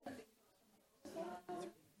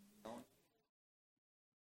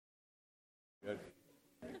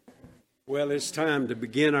Well, it's time to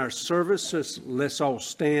begin our service. Let's all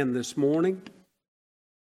stand this morning.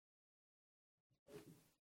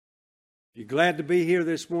 If you're glad to be here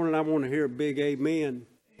this morning, I want to hear a big amen.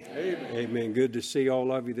 Amen. Amen. Good to see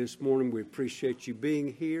all of you this morning. We appreciate you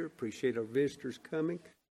being here. Appreciate our visitors coming.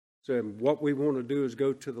 So what we want to do is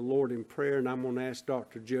go to the Lord in prayer, and I'm going to ask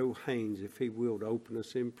Dr. Joe Haynes, if he will, to open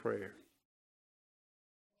us in prayer.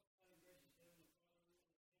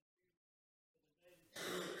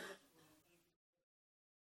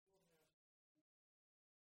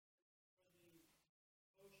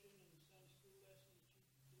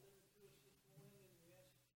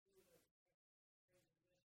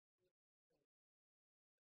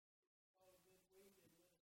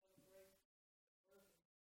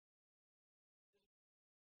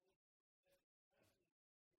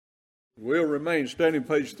 We'll remain standing,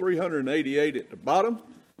 page 388 at the bottom.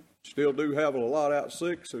 Still do have a lot out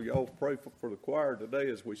sick, so y'all pray for the choir today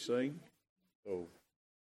as we sing. So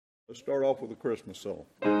let's start off with a Christmas song.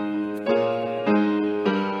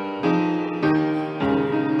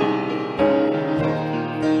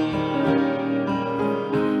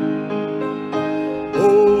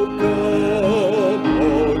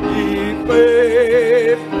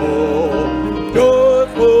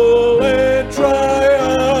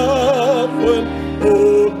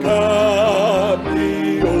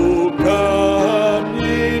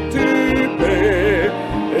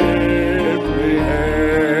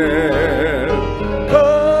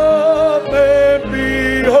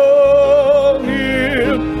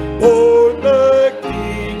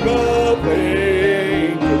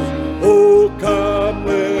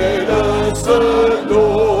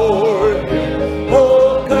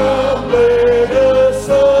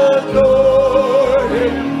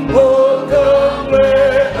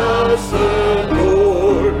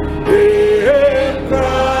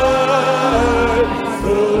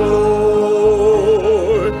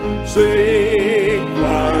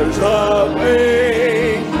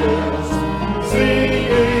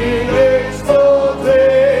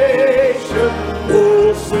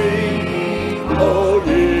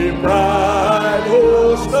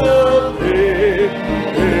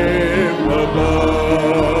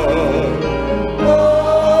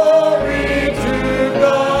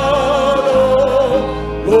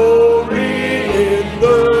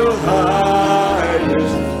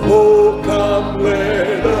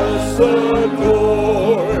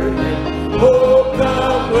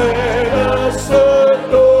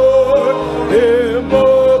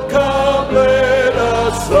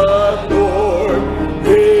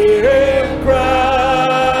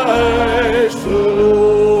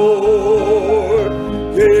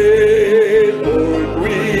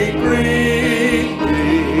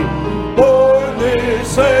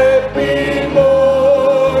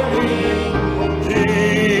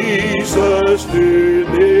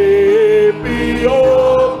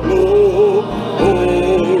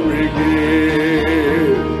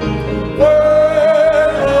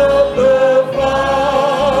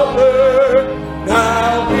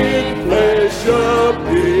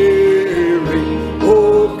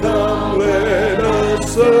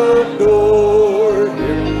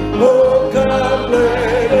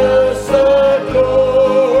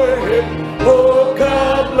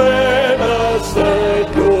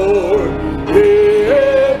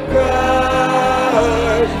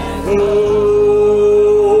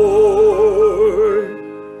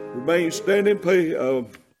 Standing,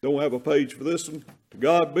 don't have a page for this one. To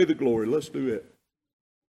God be the glory. Let's do it.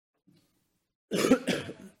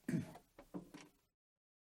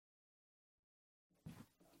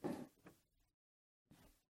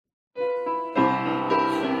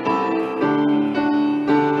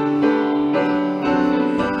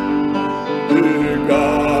 To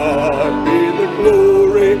God be the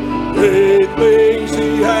glory, great things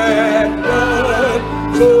He hath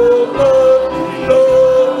done. So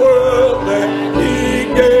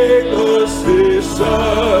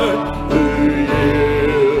Son, who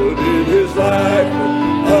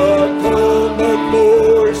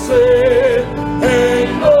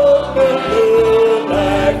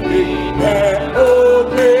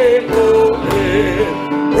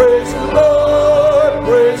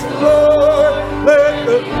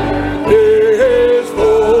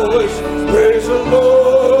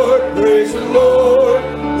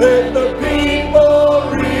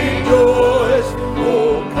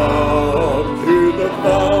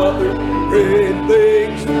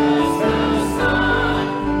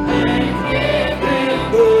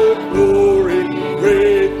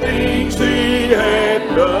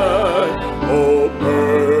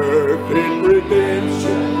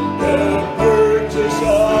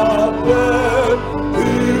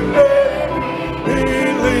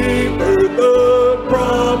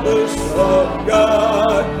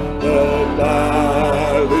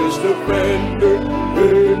defender,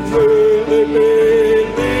 who truly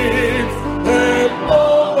believes that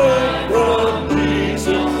moment from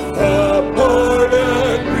Jesus a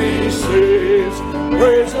pardon receives.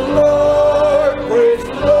 Praise the Lord, praise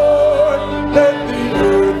the Lord, let the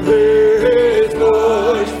earth hear his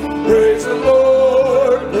voice. Praise the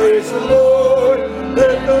Lord,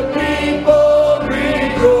 let the people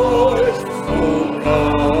rejoice. Oh,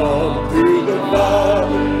 come to the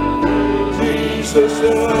Father, Jesus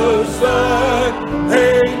the Son,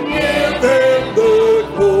 and give him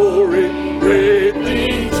the glory. Great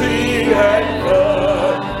things he had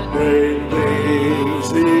done, great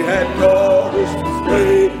things he had taught us,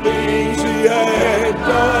 great things he had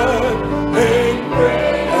done, and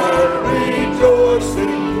great are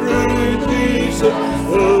rejoicing through Jesus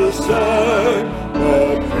the Son.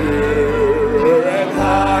 But purer and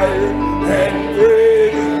higher and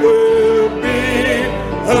greater will be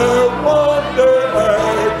our wonder,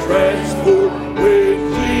 our transport. With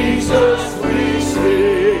Jesus we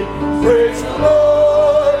sing. Praise the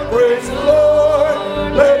Lord,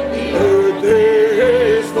 let the earth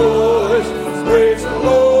hear his voice. Praise the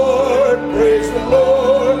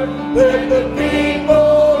Lord, let the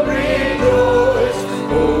people rejoice.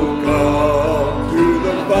 Oh, come to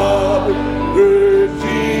the Father, with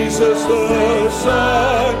Jesus the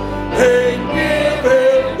Son, and give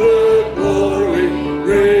him the glory.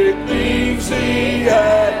 Great things he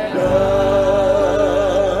hath done.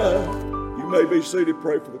 You may be seated.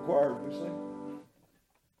 Pray for the choir as we sing.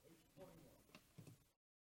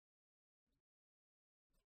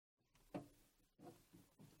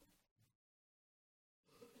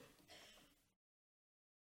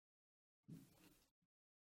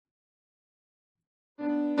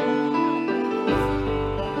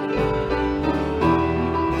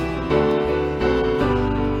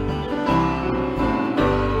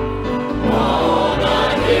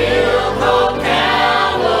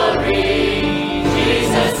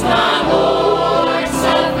 Jesus, my Lord.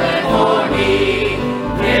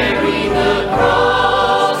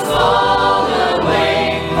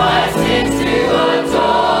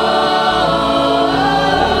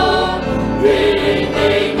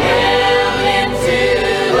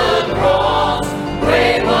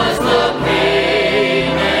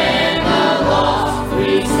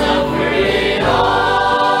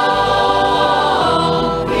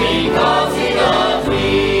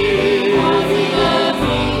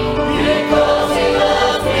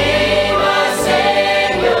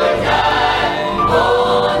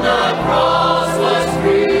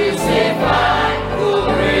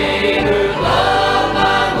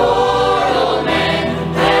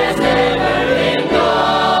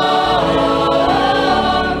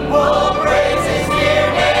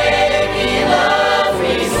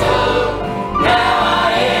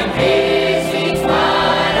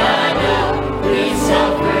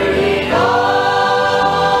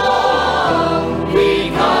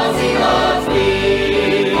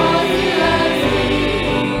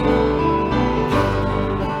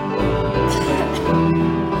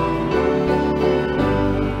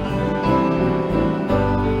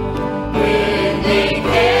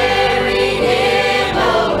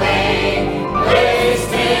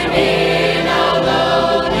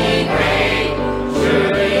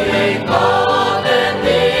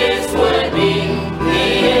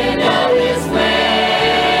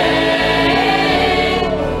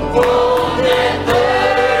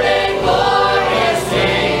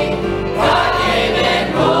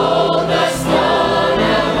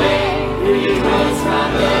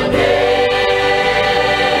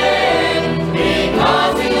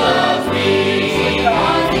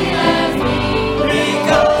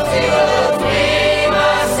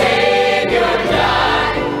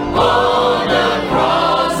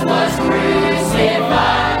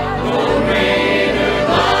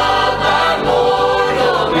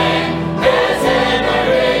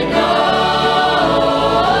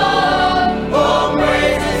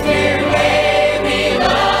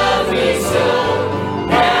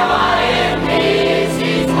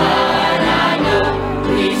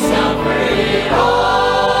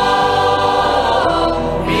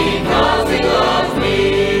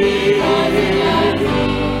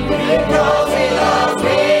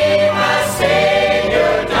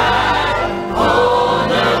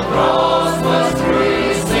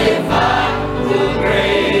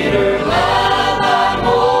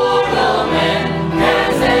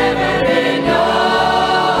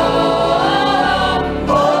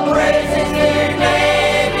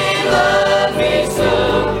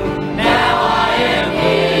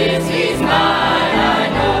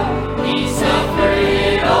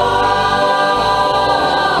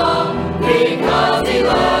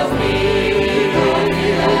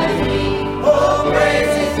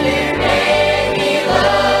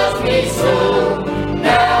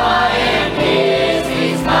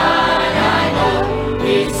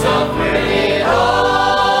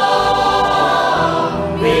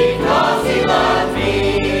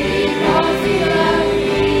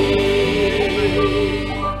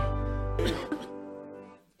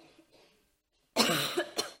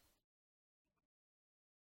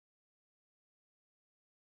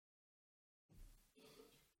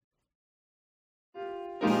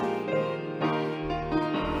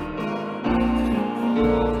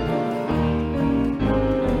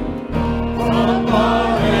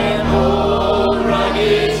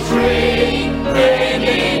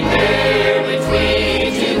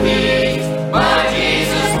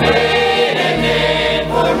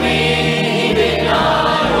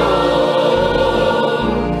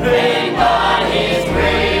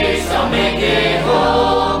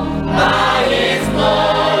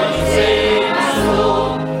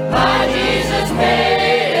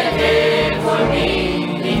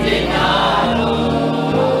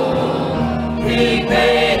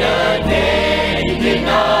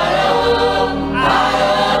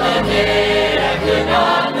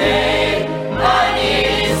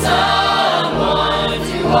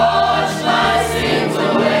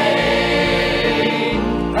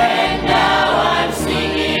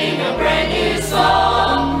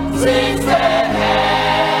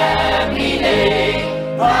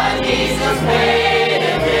 But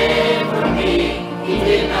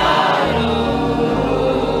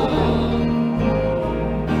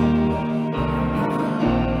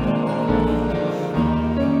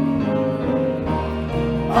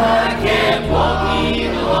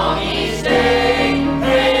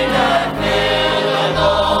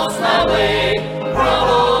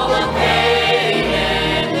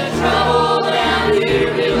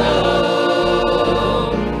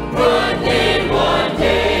then one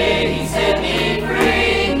day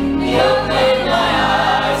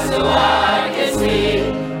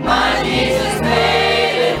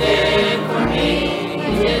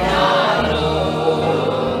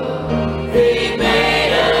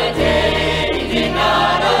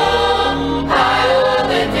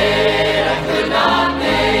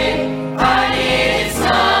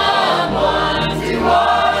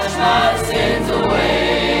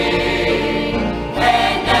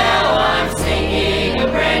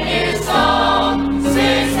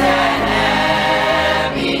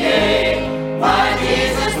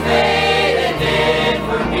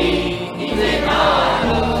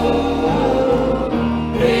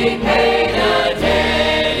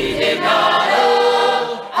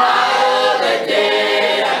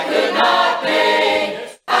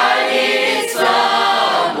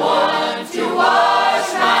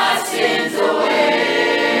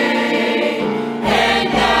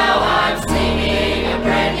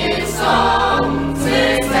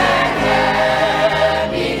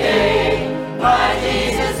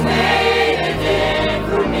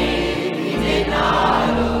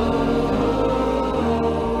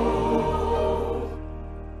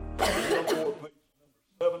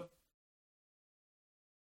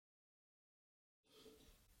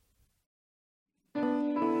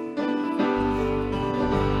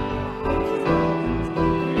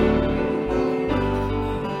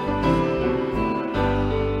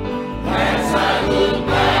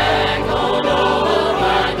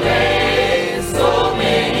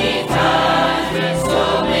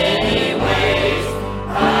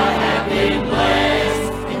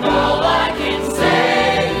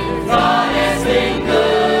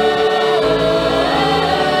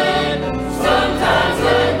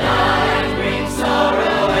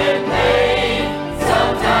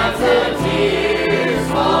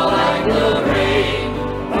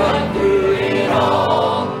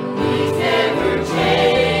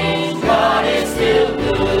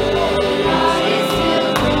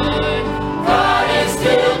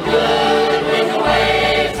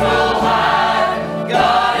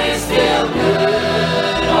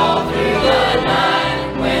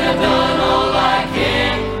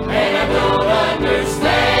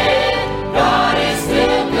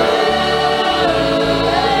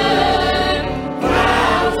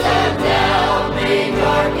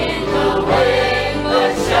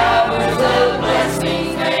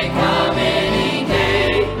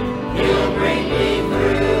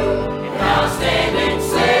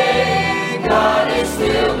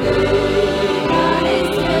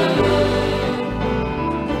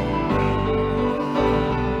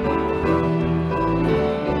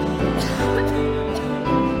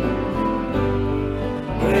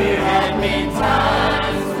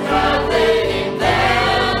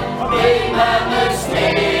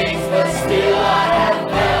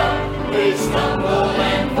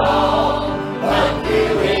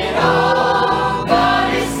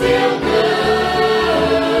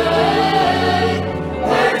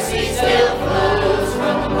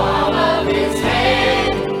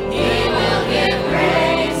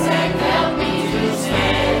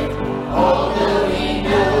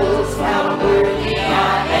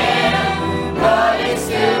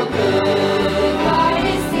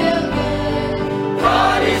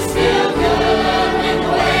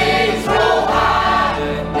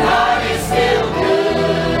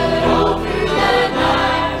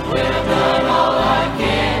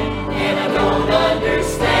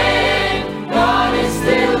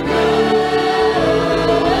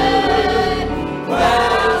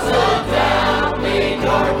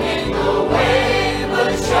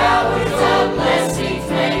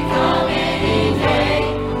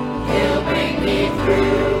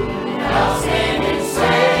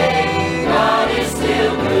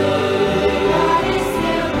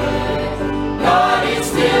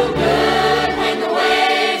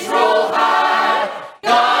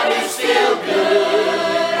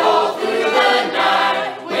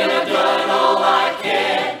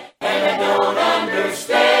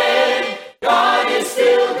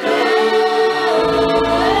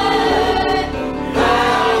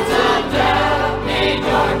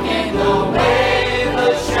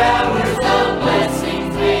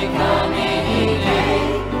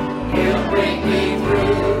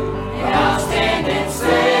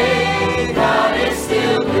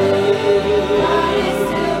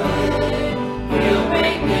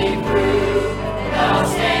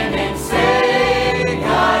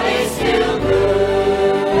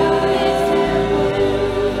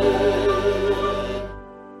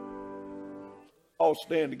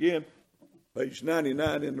stand again. Page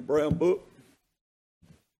 99 in the Brown Book.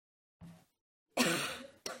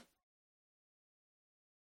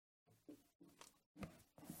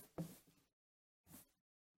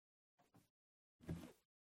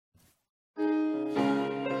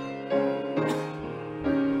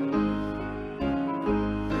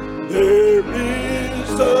 There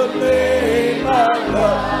is a name I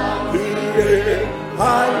love to hear,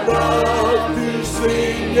 I love to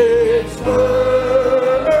sing its word.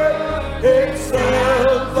 It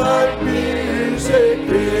sounds like music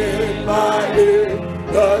in my ear,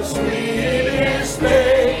 the sweetest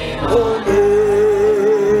name on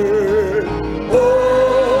earth.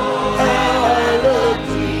 Oh, how I love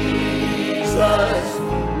Jesus.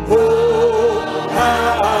 Oh,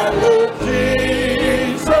 how I love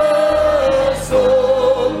Jesus.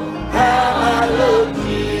 Oh, how I love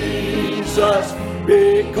Jesus,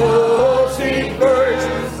 because he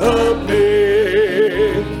first loved me.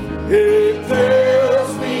 It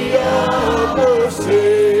tells me of the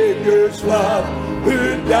Savior's love,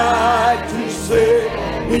 who died to set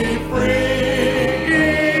me free.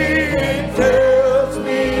 It tells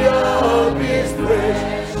me of his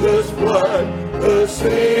precious blood, the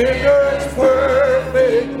sinner's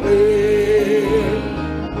perfect life.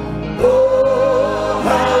 Oh,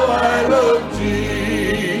 how I love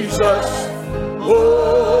Jesus.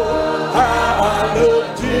 Oh, how I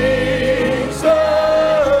love Jesus.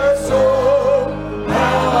 Oh,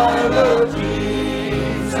 how I love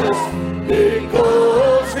Jesus,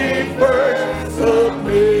 because he first loved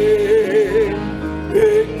me.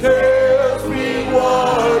 It tells me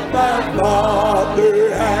what my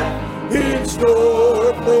Father had in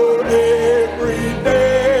store for every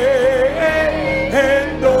day.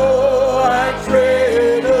 And though I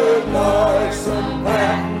tread a darksome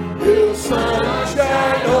path, till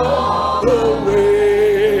sunshine all the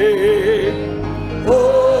way.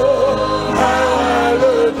 Oh, how I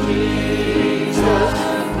love Jesus.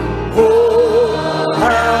 Oh, how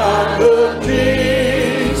I love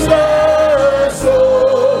Jesus.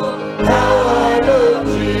 Oh, how I love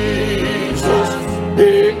Jesus,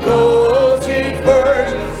 because he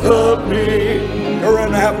first loved me. We're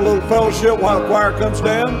going to have a little fellowship while the choir comes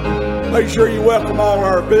down. Make sure you welcome all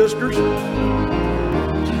our visitors.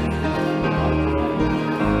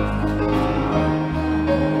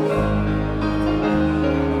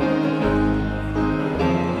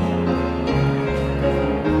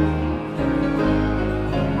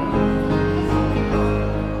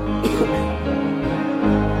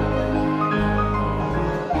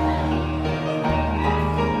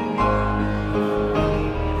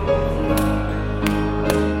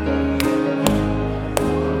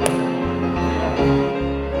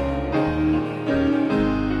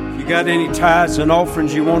 Got any tithes and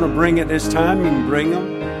offerings you want to bring at this time, you can bring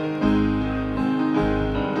them.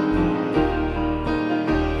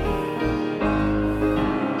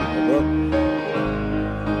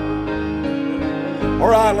 All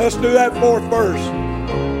right, let's do that fourth verse.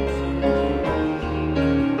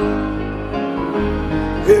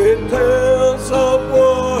 It tells of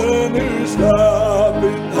one whose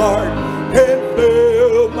loving heart can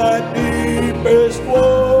fill my deepest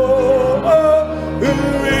woe, who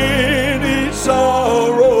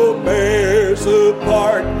sorrow bears a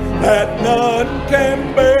part that none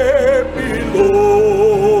can bear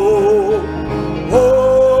below.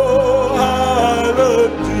 Oh, I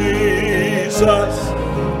love Jesus.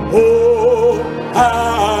 Oh,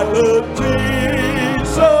 I love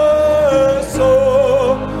Jesus.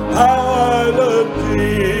 Oh, I love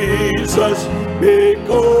Jesus,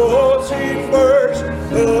 because he first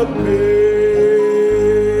loved me.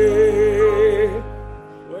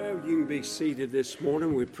 Seated this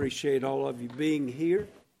morning. We appreciate all of you being here.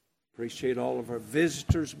 Appreciate all of our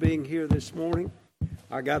visitors being here this morning.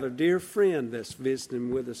 I got a dear friend that's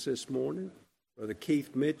visiting with us this morning, Brother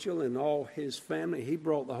Keith Mitchell and all his family. He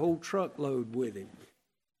brought the whole truckload with him.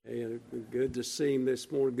 And good to see him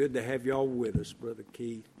this morning. Good to have y'all with us, Brother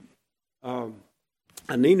Keith. I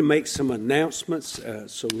need to make some announcements,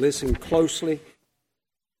 so listen closely.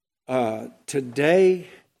 Today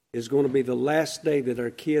is going to be the last day that our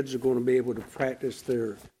kids are going to be able to practice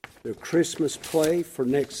their Christmas play for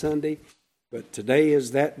next Sunday. But today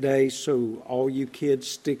is that day, so all you kids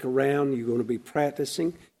stick around. You're going to be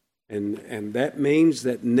practicing. And that means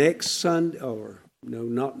that next Sunday, or no,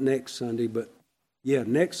 not next Sunday, but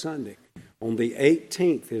next Sunday, on the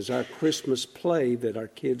 18th is our Christmas play that our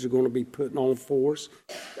kids are going to be putting on for us.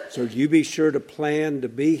 So you be sure to plan to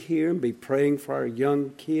be here and be praying for our young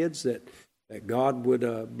kids that God would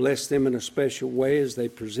bless them in a special way as they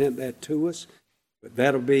present that to us. But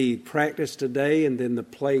that'll be practice today and then the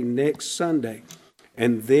play next Sunday.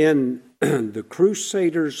 And then the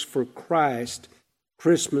Crusaders for Christ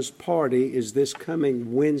Christmas party is this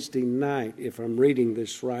coming Wednesday night, if I'm reading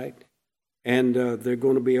this right. And they're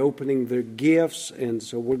going to be opening their gifts, and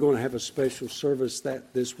so we're going to have a special service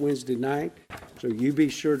this Wednesday night. So you be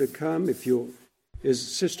sure to come. If you'll,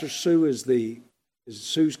 Sister Sue, is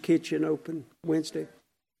Sue's Kitchen open Wednesday?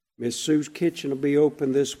 Miss Sue's Kitchen will be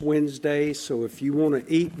open this Wednesday. So if you want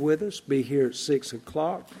to eat with us, be here at 6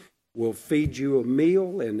 o'clock. We'll feed you a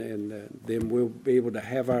meal, and then we'll be able to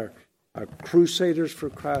have our Crusaders for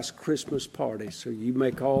Christ Christmas party. So you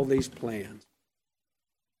make all these plans.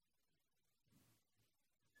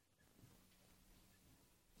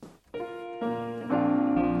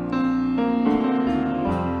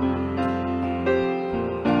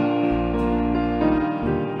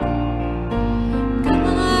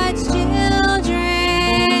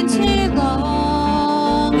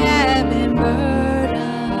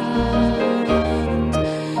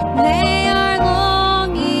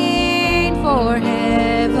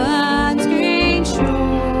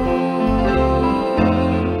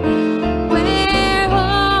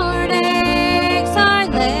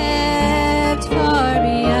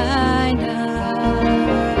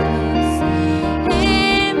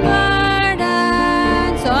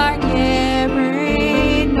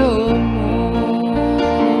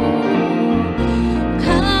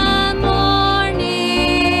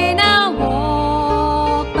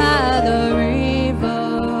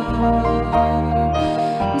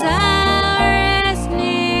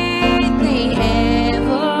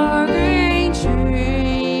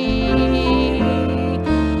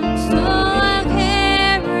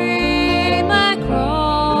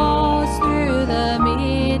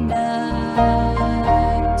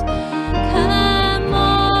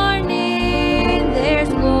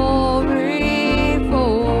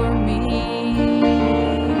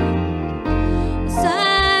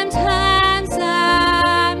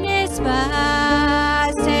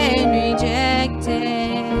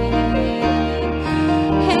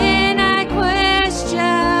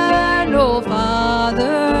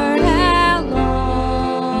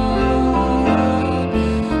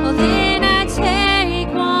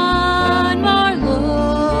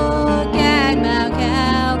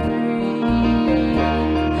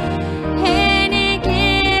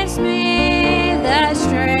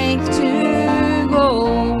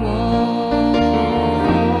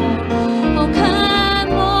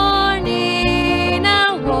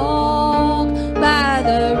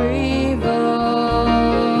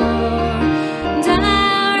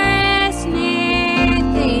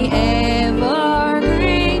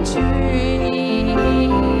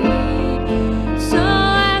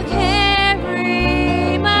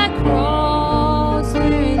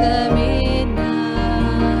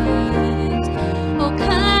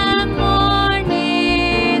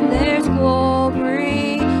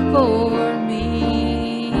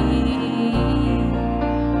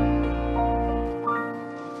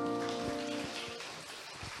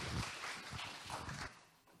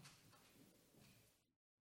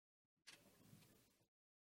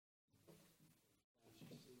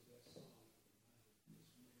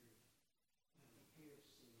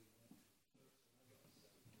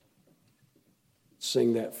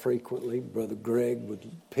 Sing that frequently. Brother Greg would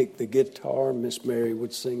pick the guitar. Miss Mary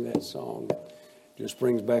would sing that song. It just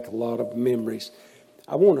brings back a lot of memories.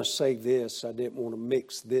 I want to say this. I didn't want to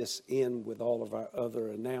mix this in with all of our other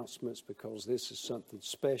announcements because this is something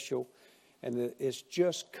special. And it's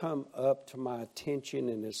just come up to my attention,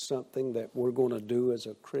 and it's something that we're going to do as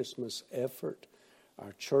a Christmas effort.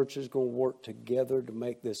 Our church is going to work together to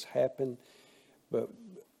make this happen. But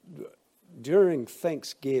during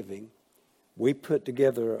Thanksgiving, we put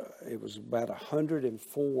together, it was about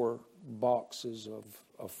 104 boxes of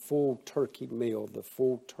a full turkey meal, the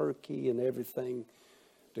full turkey and everything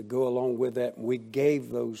to go along with that. And we gave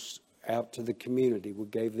those out to the community. We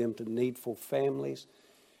gave them to needful families.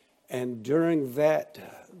 And during that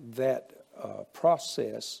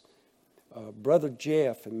process, Brother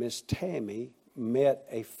Jeff and Miss Tammy met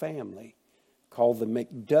a family called the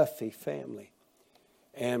McDuffie family.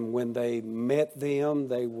 And when they met them,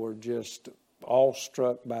 they were just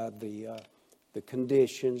awestruck by the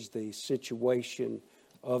conditions, the situation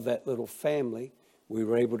of that little family. We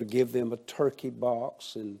were able to give them a turkey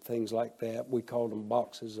box and things like that. We called them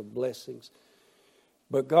boxes of blessings.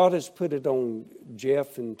 But God has put it on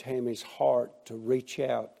Jeff and Tammy's heart to reach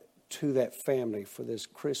out to that family for this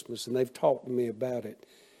Christmas, and they've talked to me about it.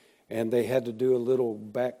 And they had to do a little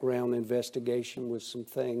background investigation with some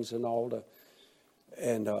things and all to,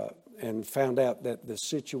 and found out that the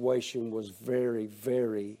situation was very,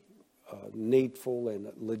 very needful and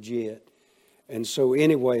legit. And so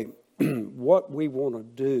anyway, what we want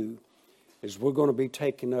to do is we're going to be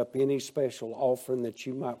taking up any special offering that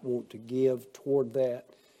you might want to give toward that.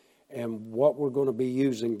 And what we're going to be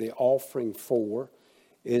using the offering for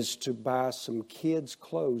is to buy some kids'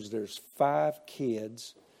 clothes. There's 5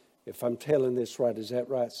 kids. If I'm telling this right, is that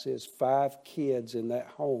right, sis? 5 kids in that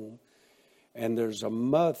home. And there's a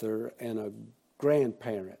mother and a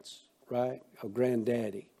grandparents, right? A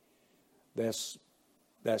granddaddy. That's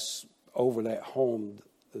over that home.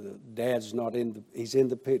 The dad's not he's in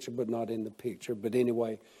the picture, but not in the picture. But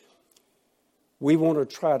anyway, we want to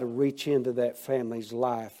try to reach into that family's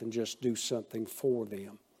life and just do something for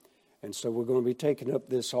them. And so we're going to be taking up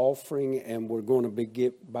this offering, and we're going to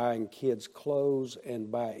be buying kids clothes and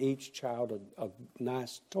buy each child a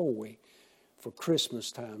nice toy for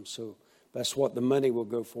Christmas time. So that's what the money will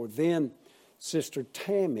go for. Then Sister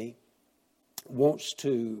Tammy wants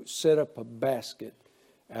to set up a basket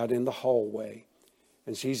out in the hallway.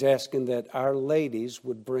 And she's asking that our ladies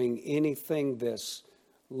would bring anything that's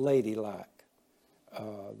ladylike,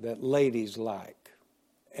 that ladies like,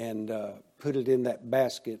 and put it in that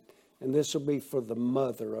basket. And this will be for the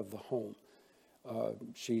mother of the home.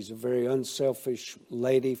 She's a very unselfish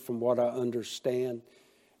lady from what I understand,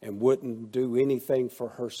 and wouldn't do anything for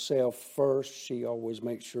herself first. She always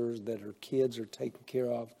makes sure that her kids are taken care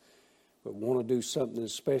of, but want to do something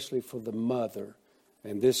especially for the mother.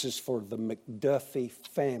 And this is for the McDuffie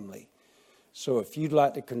family. So if you'd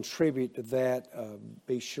like to contribute to that,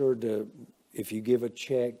 be sure to, if you give a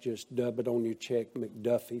check, just dub it on your check,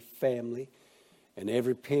 McDuffie family. And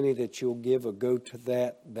every penny that you'll give will go to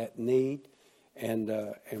that need. And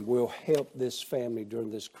we'll help this family during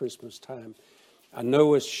this Christmas time. I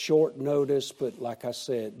know it's short notice, but like I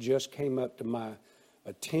said, it just came up to my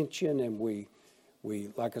attention. And we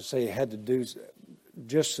like I say, had to do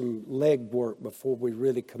just some legwork before we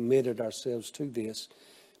really committed ourselves to this,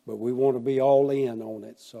 but we want to be all in on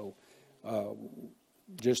it. So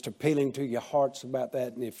just appealing to your hearts about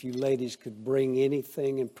that. And if you ladies could bring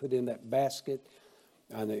anything and put in that basket,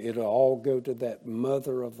 and it'll all go to that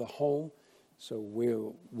mother of the home. So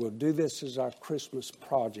we'll do this as our Christmas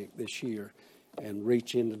project this year and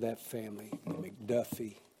reach into that family, the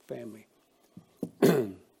McDuffie family.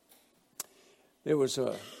 There was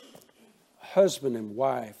a husband and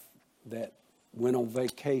wife that went on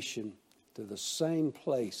vacation to the same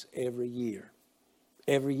place every year.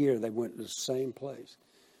 Every year they went to the same place.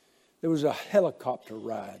 There was a helicopter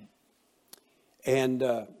ride. And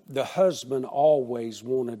the husband always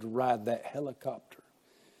wanted to ride that helicopter.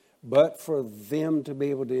 But for them to be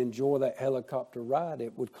able to enjoy that helicopter ride,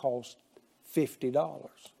 it would cost $50.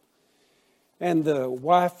 And the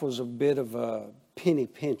wife was a bit of a penny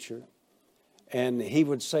pincher. And he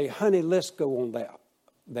would say, honey, let's go on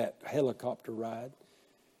that helicopter ride.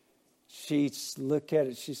 She'd look at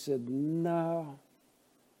it. She said, no.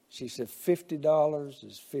 She said, $50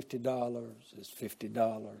 is $50 is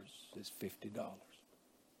 $50 is $50.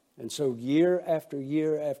 And so year after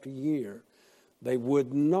year after year, they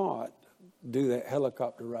would not do that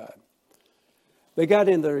helicopter ride. They got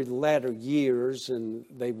in their latter years, and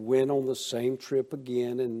they went on the same trip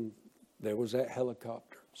again, and there was that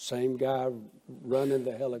helicopter. Same guy running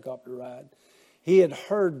the helicopter ride. He had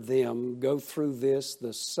heard them go through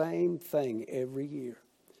the same thing every year.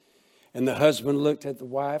 And the husband looked at the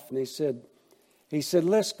wife and he said,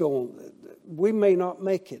 let's go on. We may not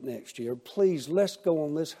make it next year. Please, let's go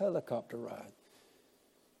on this helicopter ride.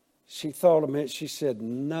 She thought a minute. She said,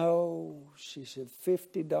 no. She said,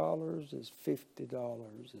 $50 is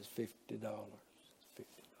 $50 is $50.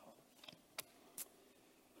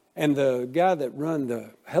 And the guy that run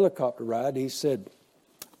the helicopter ride, he said,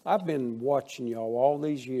 I've been watching y'all all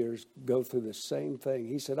these years go through the same thing.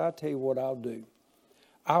 He said, I'll tell you what I'll do.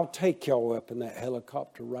 I'll take y'all up in that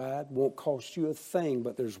helicopter ride. Won't cost you a thing,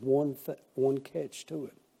 but there's one catch to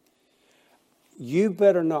it.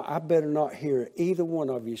 I better not hear either one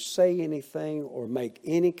of you say anything or make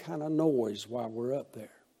any kind of noise while we're up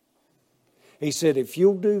there. He said, if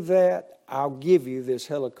you'll do that, I'll give you this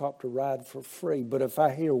helicopter ride for free. But if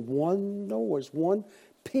I hear one noise, one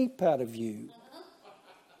peep out of you,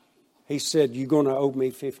 he said, you're going to owe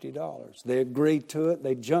me $50. They agreed to it.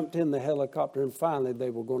 They jumped in the helicopter, and finally they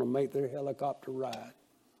were going to make their helicopter ride.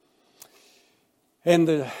 And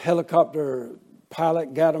the helicopter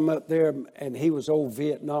pilot got them up there, and he was old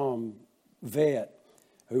Vietnam vet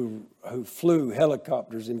who flew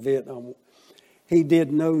helicopters in Vietnam. He did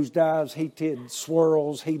nosedives, he did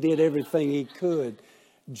swirls, he did everything he could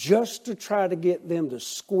just to try to get them to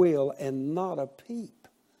squeal, and not a peep.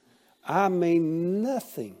 I mean,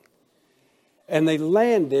 nothing. And they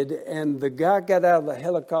landed, and the guy got out of the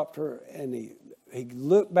helicopter, and he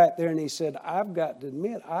looked back there and he said, I've got to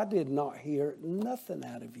admit, I did not hear nothing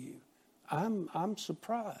out of you. I'm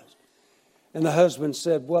surprised. And the husband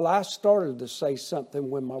said, well, I started to say something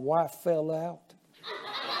when my wife fell out.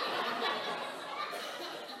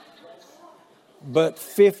 But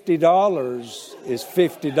 $50 is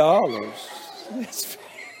 $50.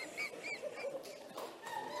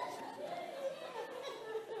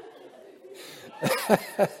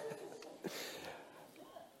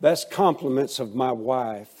 That's compliments of my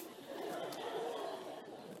wife.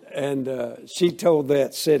 And she told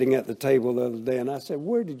that sitting at the table the other day. And I said,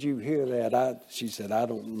 where did you hear that? She said, I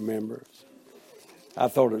don't remember. I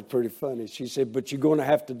thought it was pretty funny. She said, but you're going to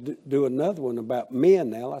have to do another one about men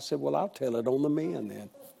now. I said, well, I'll tell it on the men then.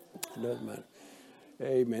 It doesn't matter.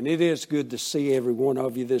 Amen. It is good to see every one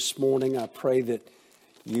of you this morning. I pray that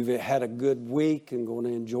you've had a good week and going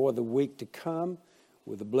to enjoy the week to come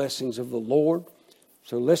with the blessings of the Lord.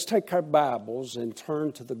 So let's take our Bibles and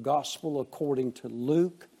turn to the Gospel according to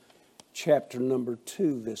Luke, chapter number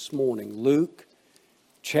 2 this morning. Luke,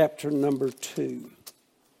 chapter number 2.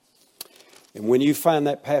 And when you find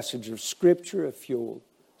that passage of Scripture, if you'll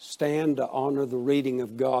stand to honor the reading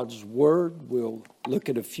of God's Word, we'll look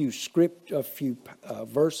at a few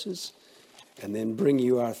verses and then bring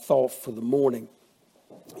you our thought for the morning.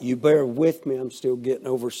 You bear with me. I'm still getting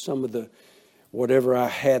over some of the whatever I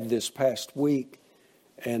had this past week.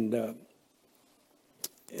 And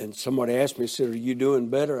somebody asked me, said, are you doing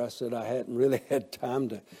better? I said, I hadn't really had time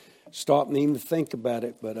to stop and even think about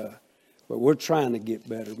it, but we're trying to get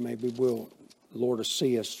better. Maybe the Lord will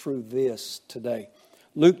see us through this today.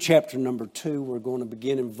 Luke chapter number 2, we're going to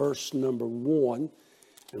begin in verse number 1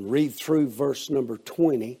 and read through verse number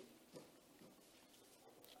 20.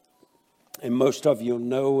 And most of you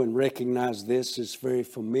know and recognize this is very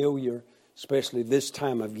familiar, especially this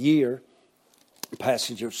time of year.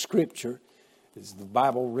 Passage of Scripture, as the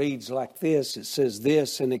Bible reads like this, it says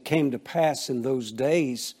this, and it came to pass in those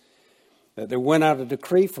days that there went out a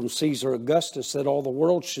decree from Caesar Augustus that all the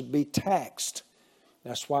world should be taxed.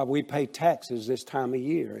 That's why we pay taxes this time of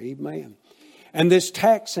year. Amen. And this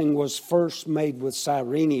taxing was first made with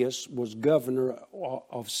Cyrenius, was governor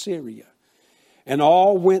of Syria. And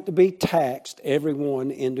all went to be taxed,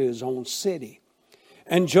 everyone into his own city.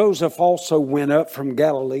 And Joseph also went up from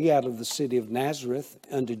Galilee out of the city of Nazareth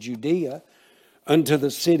unto Judea, unto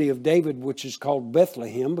the city of David, which is called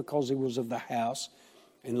Bethlehem, because he was of the house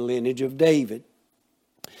and lineage of David,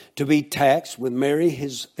 to be taxed with Mary,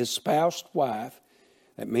 his espoused wife.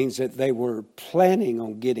 That means that they were planning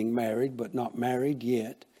on getting married, but not married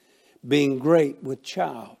yet, being great with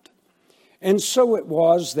child. And so it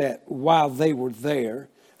was that while they were there,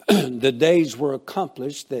 the days were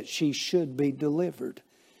accomplished that she should be delivered.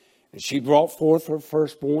 And she brought forth her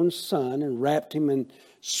firstborn son and wrapped him in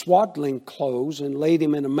swaddling clothes and laid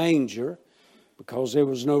him in a manger, because there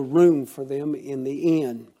was no room for them in the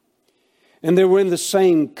inn. And there were in the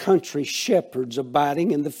same country shepherds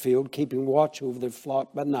abiding in the field, keeping watch over their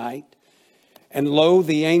flock by night. And lo,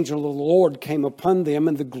 the angel of the Lord came upon them,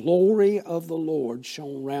 and the glory of the Lord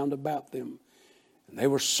shone round about them. And they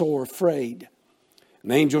were sore afraid. And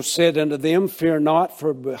the angel said unto them, fear not,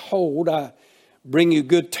 for behold, I bring you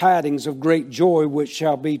good tidings of great joy, which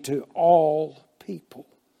shall be to all people.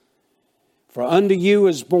 For unto you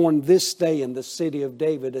is born this day in the city of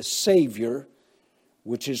David a Savior,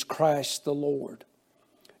 which is Christ the Lord.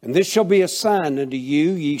 And this shall be a sign unto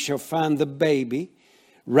you, ye shall find the baby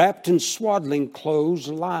wrapped in swaddling clothes,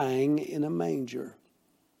 lying in a manger.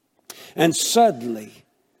 And suddenly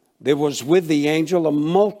there was with the angel a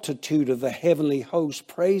multitude of the heavenly host,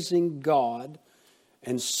 praising God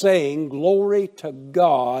and saying, glory to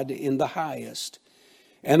God in the highest,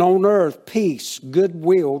 and on earth peace,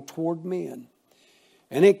 goodwill toward men.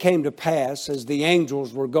 And it came to pass, as the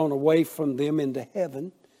angels were gone away from them into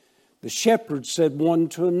heaven, the shepherds said one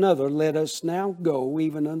to another, let us now go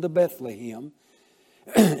even unto Bethlehem,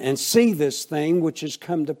 and see this thing which is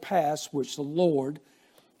come to pass, which the Lord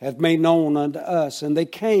hath made known unto us. And they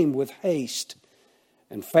came with haste,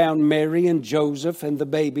 and found Mary and Joseph and the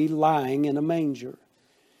baby lying in a manger.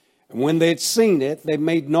 And when they had seen it, they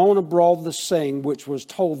made known abroad the saying which was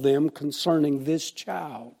told them concerning this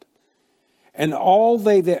child. And all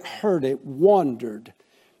they that heard it wondered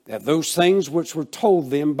at those things which were told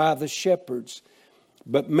them by the shepherds.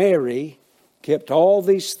 But Mary kept all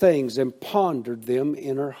these things and pondered them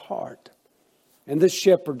in her heart. And the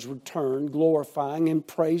shepherds returned, glorifying and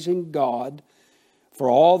praising God for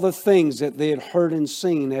all the things that they had heard and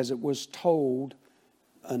seen as it was told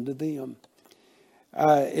unto them.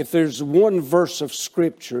 If there's one verse of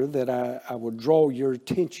Scripture that I would draw your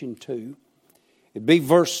attention to, It'd be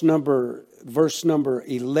verse number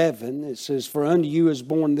 11. It says, "For unto you is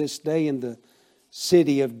born this day in the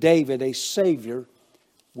city of David a Savior,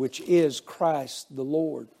 which is Christ the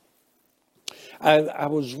Lord." I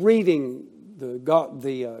was reading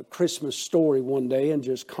the Christmas story one day and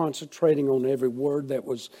just concentrating on every word that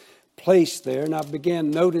was placed there. And I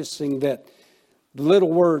began noticing that the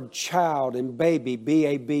little word child and baby,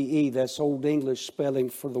 B-A-B-E, that's Old English spelling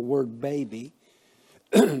for the word baby,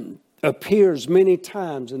 appears many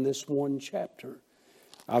times in this one chapter.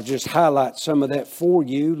 I'll just highlight some of that for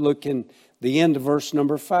you. Look in the end of verse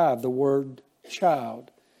number 5, the word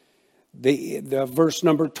child. The verse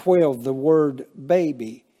number 12, the word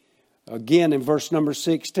baby. Again in verse number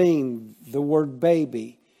 16, the word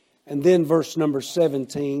baby. And then verse number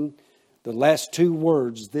 17, the last two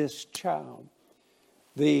words, this child.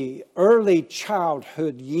 The early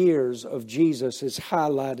childhood years of Jesus is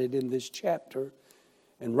highlighted in this chapter.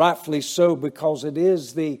 And rightfully so, because it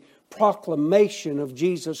is the proclamation of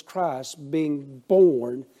Jesus Christ being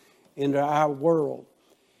born into our world.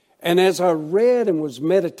 And as I read and was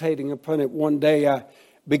meditating upon it one day, I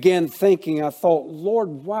began thinking, I thought,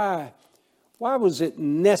 Lord, why was it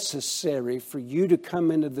necessary for you to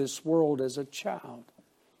come into this world as a child?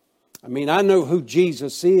 I mean, I know who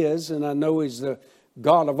Jesus is, and I know He's the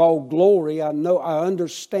God of all glory. I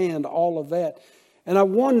understand all of that. And I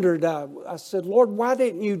wondered, I said, Lord, why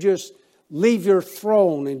didn't you just leave your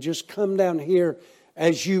throne and just come down here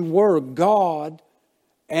as you were, God,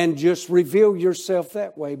 and just reveal yourself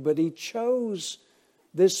that way? But He chose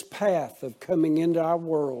this path of coming into our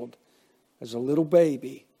world as a little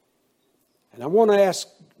baby. And I want to ask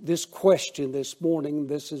this question this morning.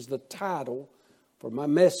 This is the title for my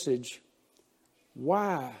message.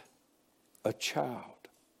 Why a child?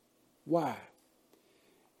 Why?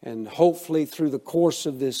 And hopefully through the course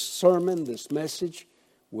of this sermon, this message,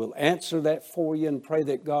 we'll answer that for you and pray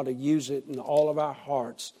that God will use it in all of our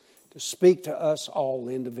hearts to speak to us all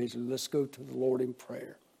individually. Let's go to the Lord in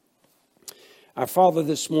prayer. Our Father,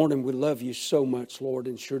 this morning we love you so much, Lord,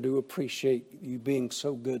 and sure do appreciate you being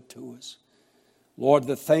so good to us. Lord,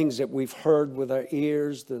 the things that we've heard with our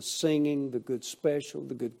ears, the singing, the good special,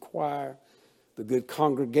 the good choir, the good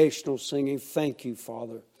congregational singing, thank you,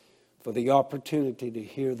 Father, for the opportunity to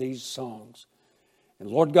hear these songs. And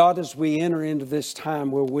Lord God, as we enter into this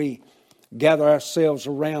time where we gather ourselves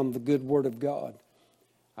around the good Word of God,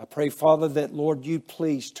 I pray, Father, that, Lord, you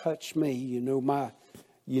please touch me. You know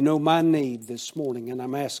my need this morning, and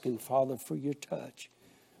I'm asking, Father, for your touch.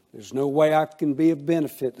 There's no way I can be of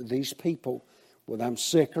benefit to these people, whether I'm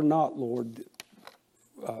sick or not, Lord.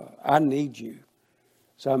 I need you.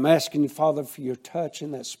 So I'm asking you, Father, for your touch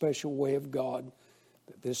in that special way of God,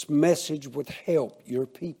 that this message would help your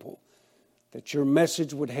people, that your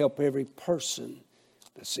message would help every person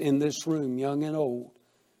that's in this room, young and old.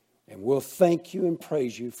 And we'll thank you and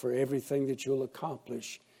praise you for everything that you'll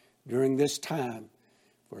accomplish during this time.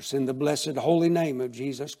 For it's in the blessed holy name of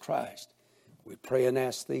Jesus Christ we pray and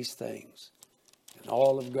ask these things. And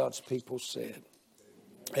all of God's people said,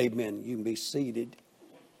 amen. You can be seated.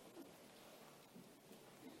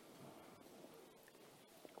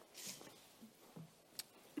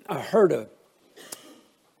 I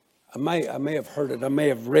may have heard it, I may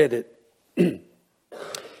have read it.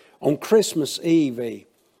 On Christmas Eve,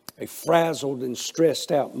 a frazzled and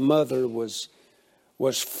stressed out mother was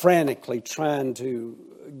frantically trying to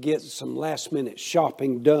get some last minute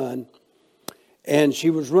shopping done. And she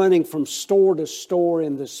was running from store to store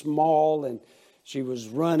in this mall, and she was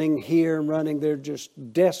running here and running there, just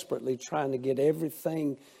desperately trying to get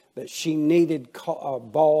everything that she needed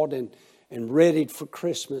bought and readied for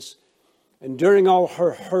Christmas. And during all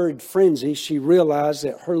her hurried frenzy, she realized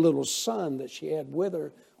that her little son that she had with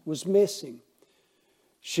her was missing.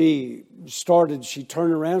 She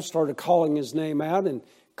turned around, started calling his name out and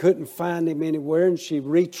couldn't find him anywhere. And she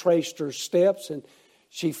retraced her steps and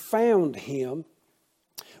she found him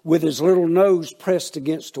with his little nose pressed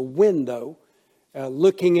against a window,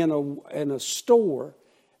 looking in a store.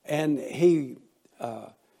 And he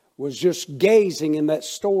was just gazing in that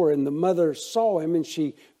store, and the mother saw him and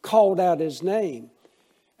she called out his name.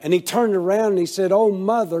 And he turned around and he said, "Oh,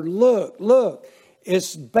 mother, look,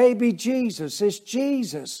 it's baby Jesus. It's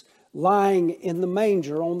Jesus lying in the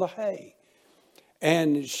manger on the hay."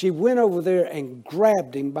 And she went over there and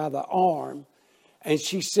grabbed him by the arm. And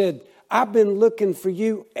she said, "I've been looking for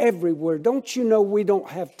you everywhere. Don't you know we don't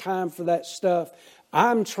have time for that stuff?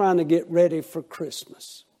 I'm trying to get ready for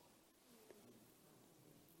Christmas."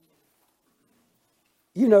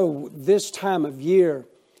 You know, this time of year,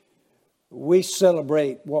 we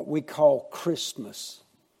celebrate what we call Christmas.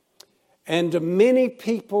 And to many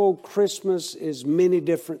people, Christmas is many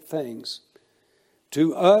different things.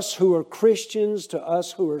 To us who are Christians, to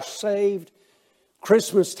us who are saved,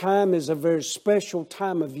 Christmas time is a very special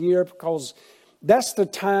time of year because that's the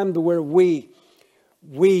time to where we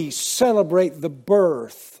celebrate the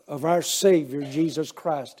birth of our Savior, Jesus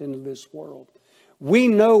Christ, into this world. We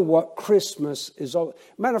know what Christmas is all.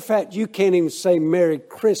 Matter of fact, you can't even say Merry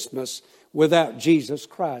Christmas without Jesus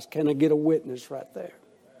Christ. Can I get a witness right there?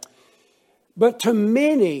 But to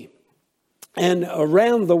many, and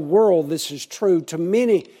around the world this is true, to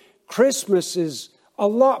many, Christmas is a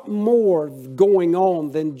lot more going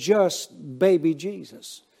on than just baby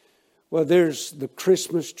Jesus. Well, there's the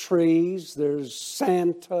Christmas trees, there's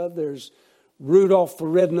Santa, there's Rudolph the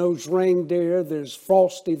Red-Nosed Reindeer, there's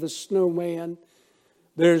Frosty the Snowman,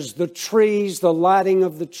 there's the trees, the lighting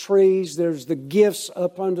of the trees, there's the gifts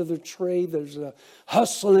up under the tree, there's a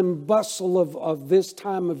hustle and bustle of this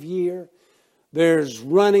time of year. There's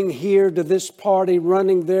running here to this party,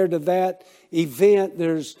 running there to that event.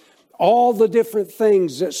 There's all the different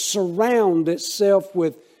things that surround itself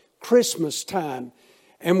with Christmas time.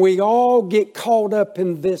 And we all get caught up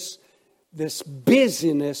in this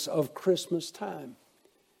busyness of Christmas time.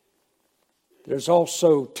 There's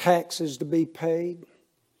also taxes to be paid,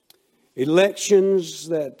 elections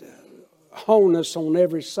that hone us on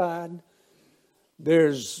every side.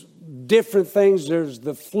 There's different things. There's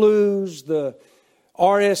the flus, the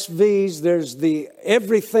RSVs. There's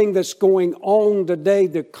everything that's going on today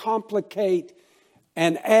to complicate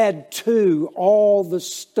and add to all the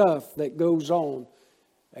stuff that goes on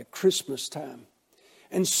at Christmas time.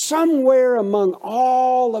 And somewhere among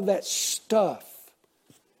all of that stuff,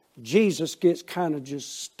 Jesus gets kind of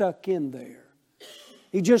just stuck in there.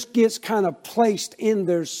 He just gets kind of placed in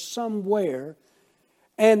there somewhere.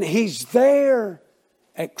 And He's there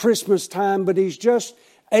at Christmas time, but He's just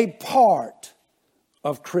a part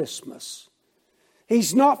of Christmas.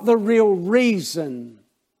 He's not the real reason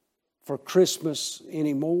for Christmas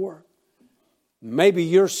anymore. Maybe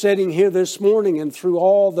you're sitting here this morning and through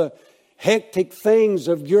all the hectic things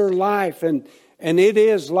of your life, and it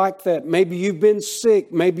is like that. Maybe you've been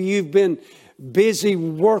sick, maybe you've been busy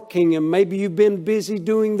working, and maybe you've been busy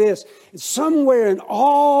doing this. Somewhere in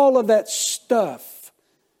all of that stuff,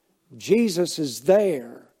 Jesus is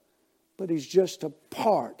there, but He's just a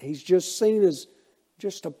part. He's just seen as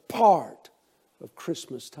just a part of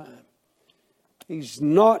Christmas time. He's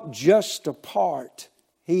not just a part.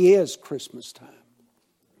 He is Christmas time.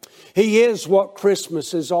 He is what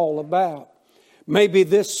Christmas is all about. Maybe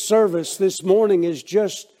this service this morning is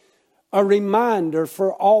just a reminder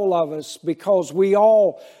for all of us, because we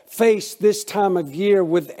all face this time of year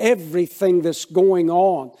with everything that's going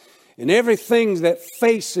on. And everything that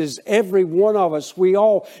faces every one of us, we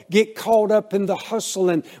all get caught up in the hustle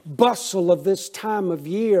and bustle of this time of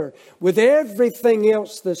year with everything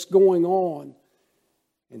else that's going on.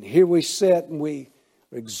 And here we sit and we're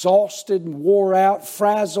exhausted and wore out,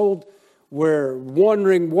 frazzled. We're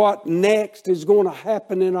wondering what next is going to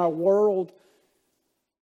happen in our world.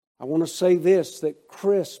 I want to say this, that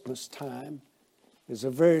Christmas time is a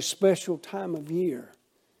very special time of year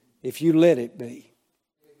if you let it be.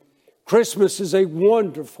 Christmas is a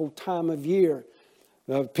wonderful time of year.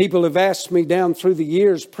 People have asked me down through the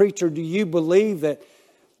years, preacher, do you believe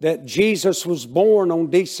that Jesus was born on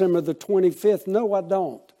December the 25th? No, I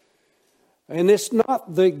don't. And it's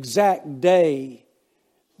not the exact day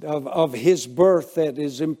of His birth that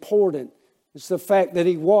is important. It's the fact that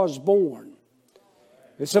He was born.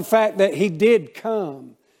 It's the fact that He did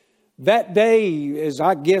come. That day is,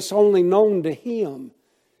 I guess, only known to Him.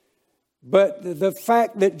 But the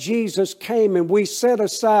fact that Jesus came, and we set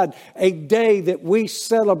aside a day that we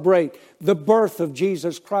celebrate the birth of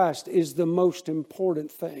Jesus Christ, is the most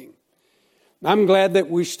important thing. I'm glad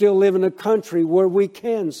that we still live in a country where we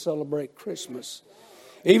can celebrate Christmas.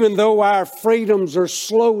 Even though our freedoms are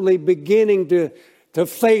slowly beginning to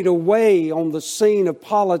fade away on the scene of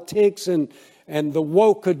politics and the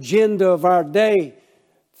woke agenda of our day,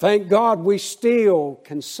 thank God we still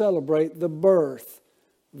can celebrate the birth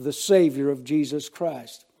of the Savior of Jesus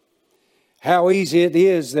Christ. How easy it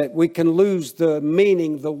is that we can lose the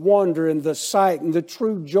meaning, the wonder, and the sight, and the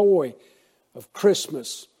true joy of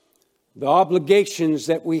Christmas. The obligations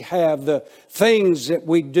that we have, the things that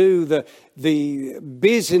we do, the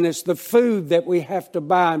busyness, the food that we have to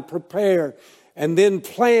buy and prepare, and then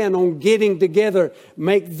plan on getting together,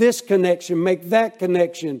 make this connection, make that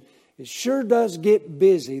connection. It sure does get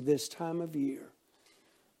busy this time of year.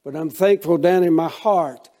 But I'm thankful down in my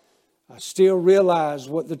heart, I still realize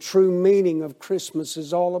what the true meaning of Christmas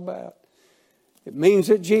is all about. It means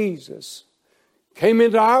that Jesus came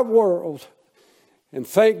into our world. And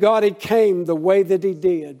thank God He came the way that He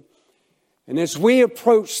did. And as we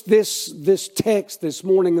approach this text this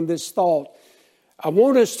morning and this thought, I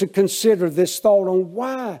want us to consider this thought on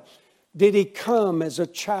why did He come as a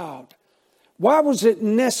child? Why was it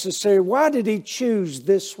necessary? Why did He choose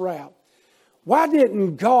this route? Why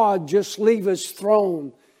didn't God just leave His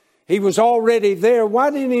throne? He was already there.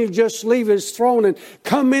 Why didn't He just leave His throne and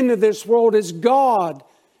come into this world as God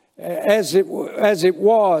as it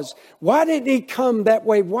was? Why didn't He come that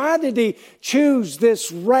way? Why did He choose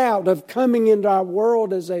this route of coming into our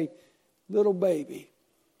world as a little baby?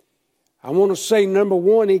 I want to say, number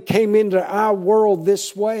one, He came into our world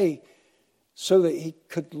this way so that He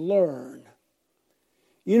could learn.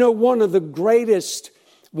 You know, one of the greatest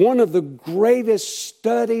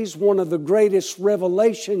studies, one of the greatest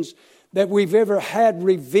revelations that we've ever had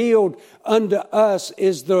revealed unto us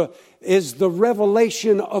is the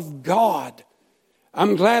revelation of God.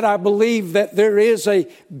 I'm glad I believe that there is a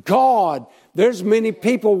God. There's many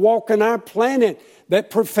people walking our planet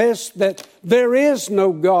that profess that there is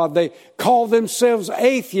no God. They call themselves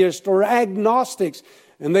atheists or agnostics,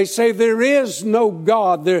 and they say there is no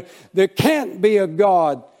God. There can't be a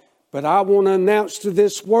God. But I want to announce to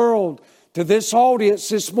this world, to this audience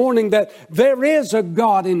this morning, that there is a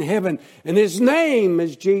God in heaven, and His name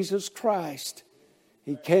is Jesus Christ.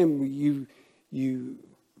 He came. You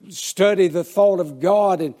study the thought of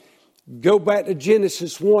God and go back to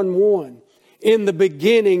Genesis 1:1. In the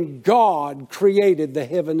beginning, God created the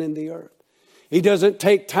heaven and the earth. He doesn't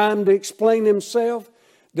take time to explain Himself,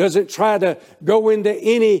 doesn't try to go into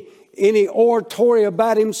any oratory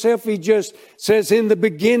about Himself. He just says, in the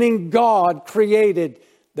beginning, God created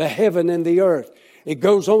the heaven and the earth. It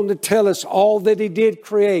goes on to tell us all that He did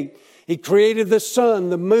create. He created the sun,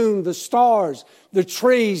 the moon, the stars, the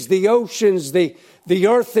trees, the oceans, the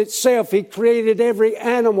earth itself. He created every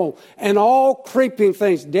animal and all creeping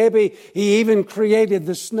things. Debbie, He even created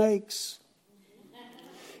the snakes.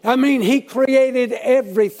 I mean, He created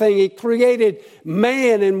everything. He created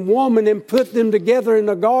man and woman and put them together in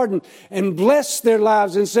the garden and blessed their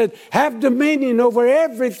lives and said, have dominion over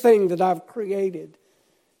everything that I've created.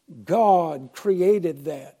 God created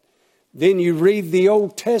that. Then you read the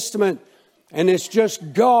Old Testament, and it's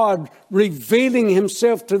just God revealing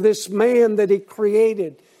Himself to this man that He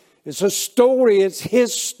created. It's a story. It's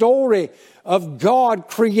His story of God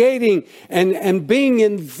creating and being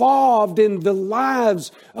involved in the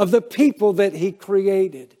lives of the people that He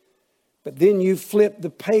created. But then you flip the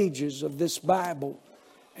pages of this Bible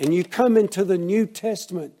and you come into the New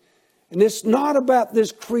Testament. And it's not about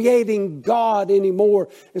this creating God anymore.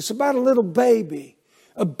 It's about a little baby.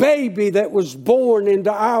 A baby that was born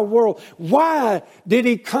into our world. Why did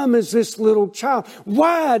He come as this little child?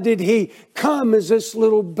 Why did He come as this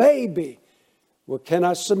little baby? Well, can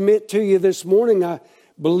I submit to you this morning? I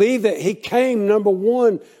believe that He came, number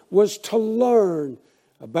one, was to learn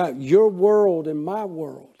about your world and my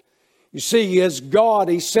world. You see, as God,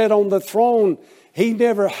 He sat on the throne. He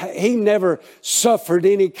never suffered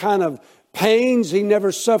any kind of pains. He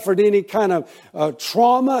never suffered any kind of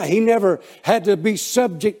trauma. He never had to be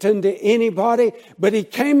subject unto anybody. But He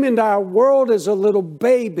came into our world as a little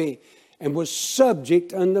baby and was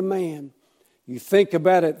subject unto man. You think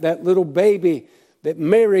about it, that little baby that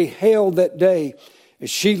Mary held that day, as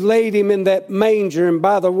she laid Him in that manger. And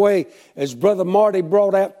by the way, as Brother Marty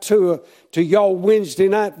brought out to y'all Wednesday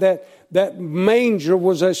night, that manger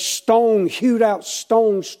was a hewed out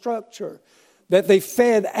stone structure that they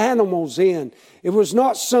fed animals in. It was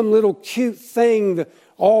not some little cute thing,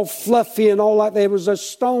 all fluffy and all like that. It was a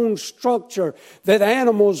stone structure that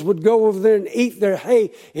animals would go over there and eat their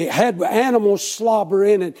hay. It had animal slobber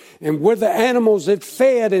in it. And where the animals had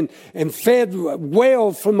fed and fed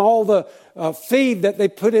well from all the feed that they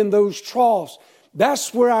put in those troughs.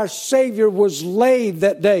 That's where our Savior was laid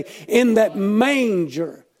that day, in that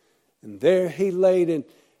manger. And there He laid, and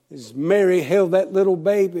as Mary held that little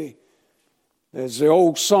baby, as the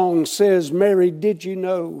old song says, Mary, did you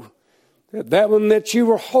know that one that you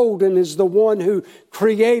were holding is the one who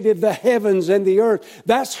created the heavens and the earth?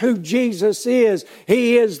 That's who Jesus is.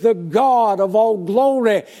 He is the God of all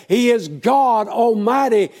glory. He is God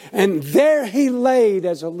Almighty. And there He laid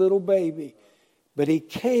as a little baby. But He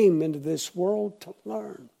came into this world to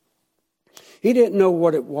learn. He didn't know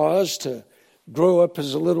what it was to grow up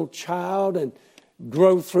as a little child and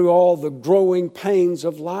grow through all the growing pains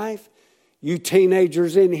of life. You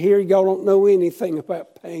teenagers in here, y'all don't know anything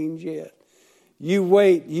about pains yet. You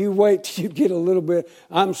wait till you get a little bit.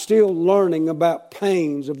 I'm still learning about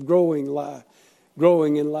pains of growing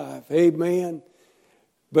in life. Amen.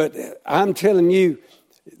 But I'm telling you,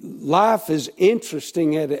 Life is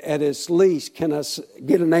interesting at its least. Can I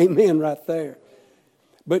get an amen right there?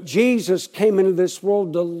 But Jesus came into this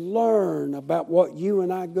world to learn about what you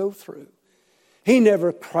and I go through. He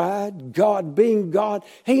never cried. God being God,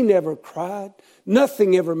 He never cried.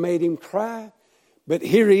 Nothing ever made Him cry. But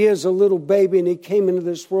here He is, a little baby, and He came into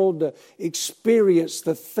this world to experience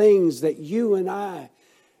the things that you and I,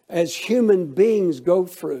 as human beings, go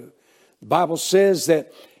through. The Bible says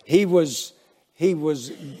that He was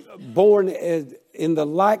born in the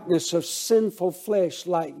likeness of sinful flesh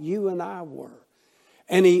like you and I were.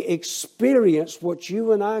 And He experienced what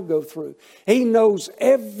you and I go through. He knows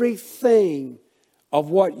everything of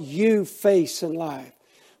what you face in life.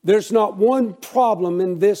 There's not one problem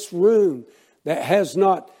in this room that has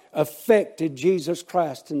not affected Jesus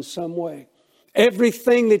Christ in some way.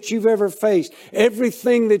 Everything that you've ever faced,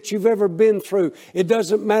 everything that you've ever been through, it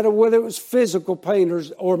doesn't matter whether it was physical pain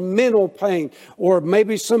or mental pain or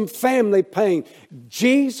maybe some family pain.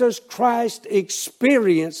 Jesus Christ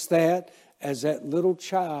experienced that as that little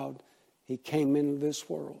child. He came into this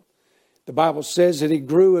world. The Bible says that He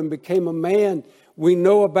grew and became a man. We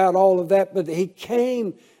know about all of that, but He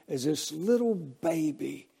came as this little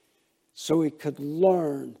baby so He could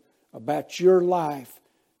learn about your life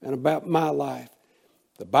and about my life.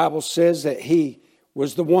 The Bible says that He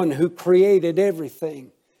was the one who created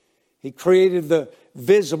everything. He created the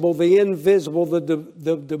visible, the invisible,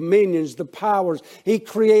 the dominions, the powers. He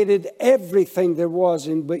created everything there was,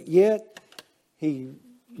 but yet He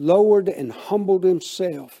lowered and humbled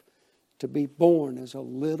Himself to be born as a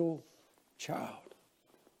little child.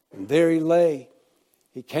 And there He lay.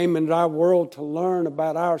 He came into our world to learn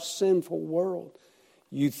about our sinful world.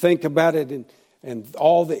 You think about it and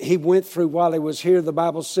all that He went through while He was here. The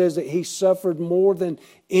Bible says that He suffered more than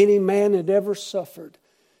any man had ever suffered.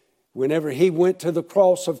 Whenever He went to the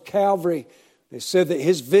cross of Calvary, they said that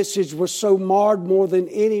His visage was so marred more than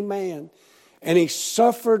any man. And He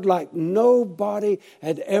suffered like nobody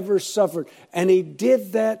had ever suffered. And He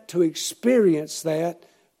did that to experience that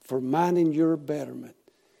for mine and your betterment.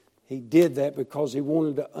 He did that because He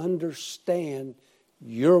wanted to understand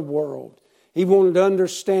your world. He wanted to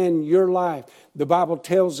understand your life. The Bible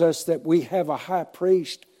tells us that we have a high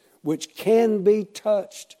priest which can be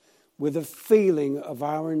touched with a feeling of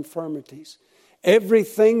our infirmities.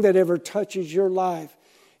 Everything that ever touches your life,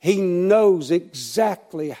 He knows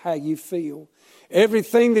exactly how you feel.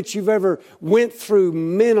 Everything that you've ever went through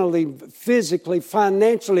mentally, physically,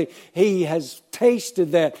 financially, He has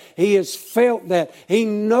tasted that. He has felt that. He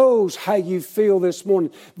knows how you feel this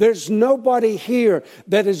morning. There's nobody here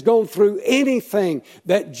that has gone through anything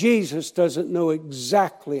that Jesus doesn't know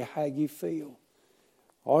exactly how you feel.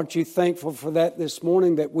 Aren't you thankful for that this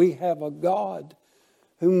morning, that we have a God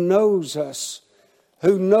who knows us,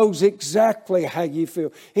 who knows exactly how you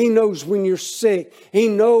feel. He knows when you're sick. He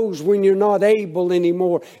knows when you're not able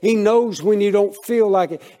anymore. He knows when you don't feel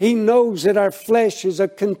like it. He knows that our flesh is a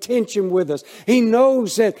contention with us. He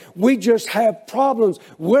knows that we just have problems.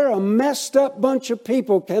 We're a messed up bunch of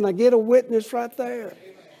people. Can I get a witness right there?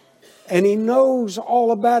 And He knows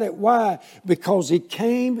all about it. Why? Because He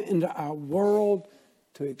came into our world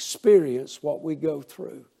to experience what we go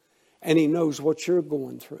through. And He knows what you're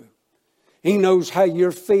going through. He knows how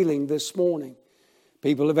you're feeling this morning.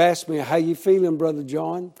 People have asked me, how you feeling, Brother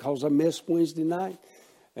John? Because I missed Wednesday night.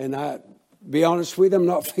 And I, be honest with you, I'm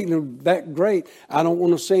not feeling that great. I don't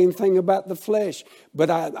want to say anything about the flesh. But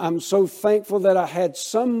I'm so thankful that I had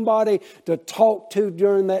somebody to talk to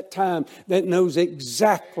during that time that knows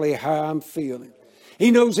exactly how I'm feeling. He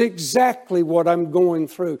knows exactly what I'm going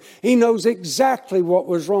through. He knows exactly what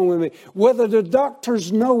was wrong with me. Whether the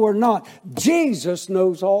doctors know or not, Jesus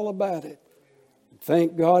knows all about it.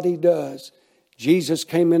 Thank God He does. Jesus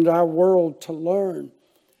came into our world to learn.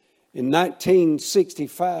 In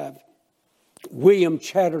 1965, William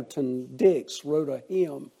Chatterton Dix wrote a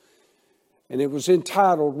hymn, and it was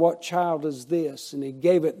entitled, "What Child Is This?" And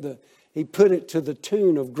he put it to the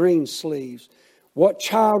tune of Greensleeves. What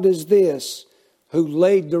child is this who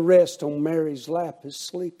laid to rest on Mary's lap is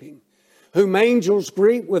sleeping, whom angels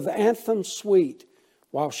greet with anthems sweet,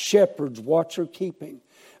 while shepherds watch her keeping?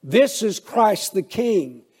 This is Christ the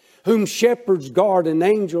King, whom shepherds guard and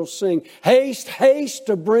angels sing. Haste, haste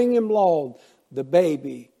to bring Him laud, the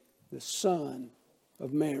baby, the Son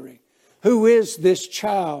of Mary. Who is this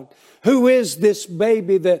child? Who is this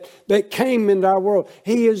baby that came into our world?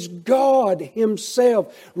 He is God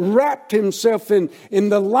Himself, wrapped Himself in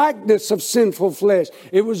the likeness of sinful flesh.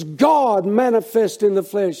 It was God manifest in the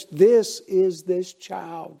flesh. This is this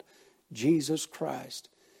child, Jesus Christ.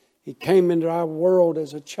 He came into our world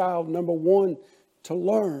as a child, number one, to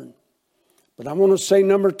learn. But I want to say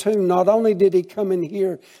number two, not only did he come in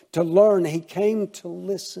here to learn, he came to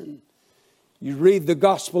listen. You read the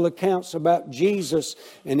gospel accounts about Jesus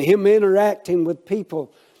and him interacting with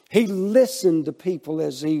people. He listened to people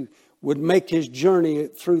as he would make his journey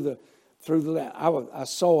through the I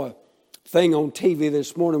saw a thing on TV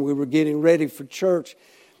this morning. We were getting ready for church,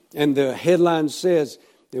 and the headline says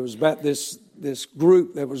it was about this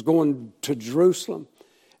group that was going to Jerusalem.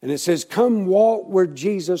 And it says, "Come walk where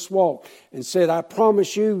Jesus walked." And said, "I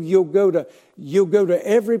promise you, you'll go to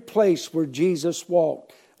every place where Jesus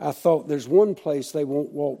walked." I thought, there's one place they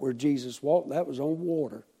won't walk where Jesus walked. That was on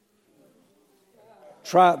water.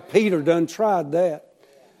 Peter done tried that.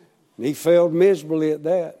 And he failed miserably at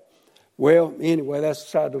that. Well, anyway, that's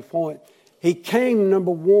beside the point. He came, number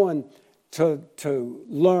one, to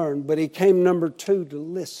learn, but he came, number two, to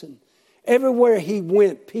listen. Everywhere he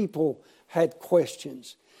went, people had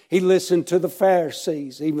questions. He listened to the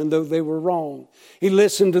Pharisees, even though they were wrong. He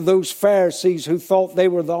listened to those Pharisees who thought they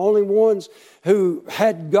were the only ones who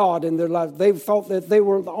had God in their life. They thought that they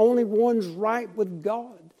were the only ones right with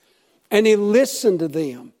God. And he listened to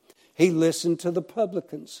them. He listened to the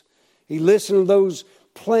publicans. He listened to those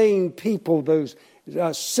plain people, those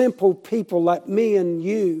simple people like me and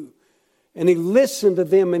you. And he listened to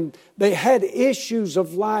them, and they had issues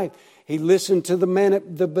of life. He listened to the man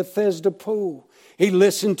at the Bethesda pool. He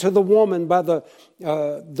listened to the woman by the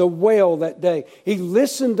well that day. He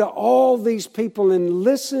listened to all these people and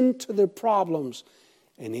listened to their problems.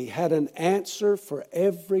 And he had an answer for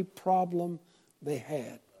every problem they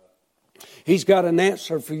had. He's got an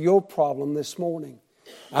answer for your problem this morning.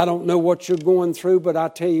 I don't know what you're going through, but I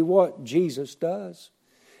tell you what, Jesus does.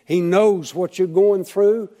 He knows what you're going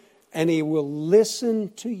through, and he will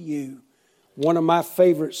listen to you. One of my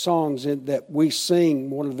favorite songs that we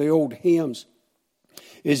sing, one of the old hymns,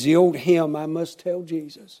 is the old hymn, "I Must Tell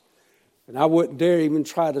Jesus." And I wouldn't dare even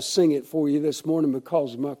try to sing it for you this morning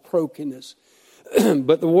because of my croakiness.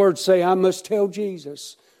 But the words say, "I must tell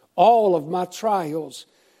Jesus all of my trials.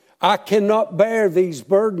 I cannot bear these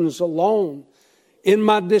burdens alone. In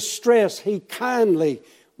my distress, he kindly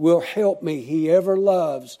will help me. He ever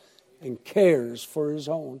loves and cares for his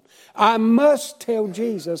own. I must tell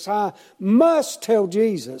Jesus. I must tell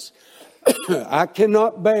Jesus. I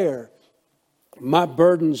cannot bear my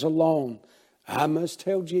burdens alone. I must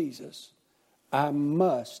tell Jesus. I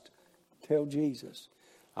must tell Jesus."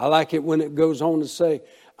 I like it when it goes on to say,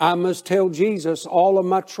 "I must tell Jesus all of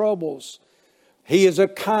my troubles. He is a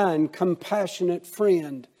kind, compassionate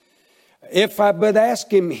friend. If I but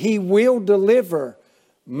ask him, he will deliver.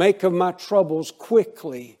 Make of my troubles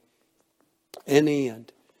quickly an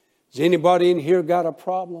end." Has anybody in here got a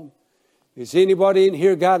problem? Has anybody in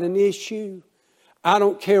here got an issue? I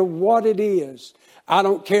don't care what it is. I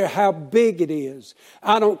don't care how big it is.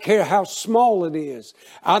 I don't care how small it is.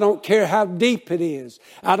 I don't care how deep it is.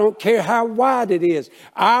 I don't care how wide it is.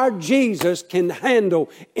 Our Jesus can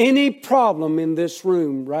handle any problem in this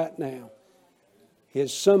room right now.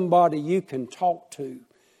 He's somebody you can talk to.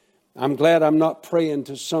 I'm glad I'm not praying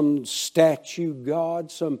to some statue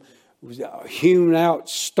God, some hewn out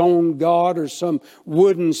stone God, or some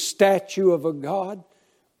wooden statue of a God.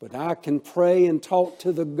 But I can pray and talk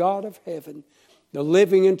to the God of heaven, the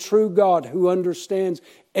living and true God who understands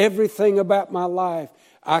everything about my life.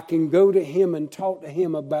 I can go to him and talk to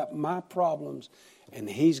him about my problems, and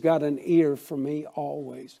he's got an ear for me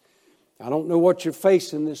always. I don't know what you're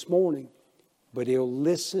facing this morning, but he'll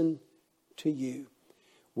listen to you.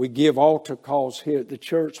 We give altar calls here at the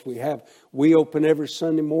church. We open every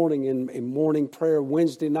Sunday morning in morning prayer.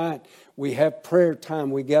 Wednesday night, we have prayer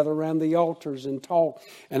time. We gather around the altars and talk.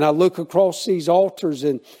 And I look across these altars,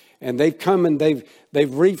 and they've come and they've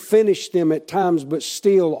refinished them at times, but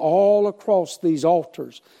still all across these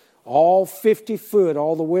altars, all 50 foot,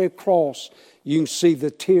 all the way across, you can see the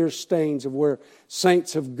tear stains of where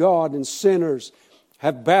saints of God and sinners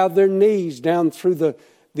have bowed their knees down through the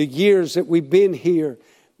years that we've been here.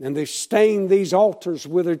 And they stained these altars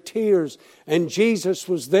with their tears. And Jesus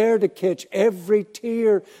was there to catch every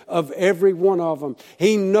tear of every one of them.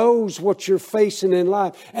 He knows what you're facing in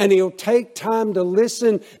life. And he'll take time to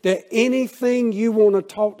listen to anything you want to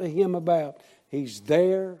talk to him about. He's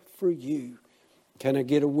there for you. Can I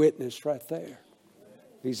get a witness right there?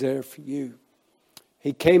 He's there for you.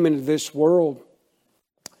 He came into this world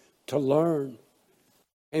to learn.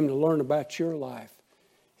 He came to learn about your life.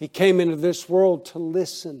 He came into this world to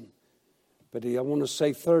listen. But I want to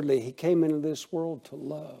say thirdly, he came into this world to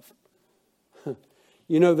love.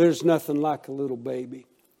 You know, there's nothing like a little baby.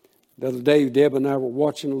 The other day, Deb and I were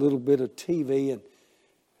watching a little bit of TV,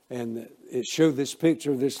 and it showed this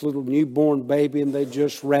picture of this little newborn baby, and they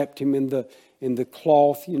just wrapped him in the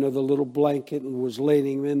cloth, the little blanket, and was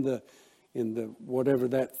laying him in the whatever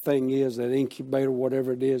that thing is, that incubator,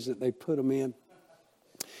 whatever it is that they put them in.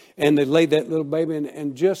 And they laid that little baby in,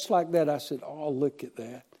 and just like that, I said, oh, look at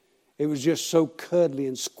that. It was just so cuddly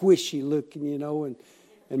and squishy looking, and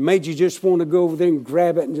made you just want to go over there and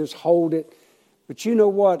grab it and just hold it. But you know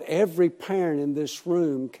what? Every parent in this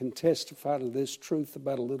room can testify to this truth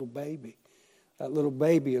about a little baby. That little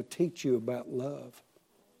baby will teach you about love.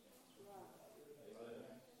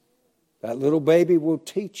 That little baby will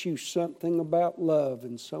teach you something about love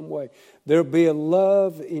in some way. There'll be a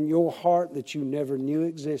love in your heart that you never knew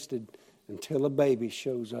existed until a baby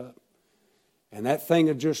shows up. And that thing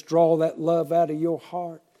will just draw that love out of your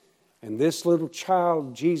heart. And this little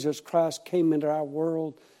child, Jesus Christ, came into our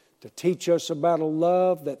world to teach us about a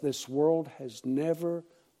love that this world has never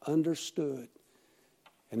understood.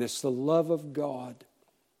 And it's the love of God,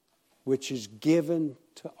 which is given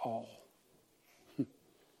to all.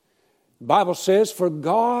 The Bible says, for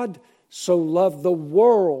God so loved the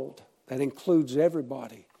world, that includes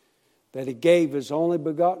everybody, that He gave His only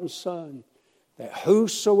begotten Son, that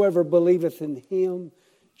whosoever believeth in Him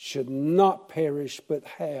should not perish but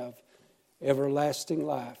have everlasting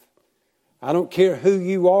life. I don't care who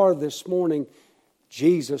you are this morning,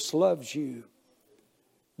 Jesus loves you.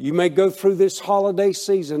 You may go through this holiday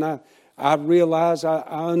season. I realize, I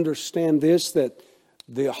understand this, that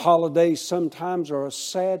the holidays sometimes are a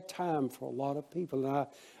sad time for a lot of people. And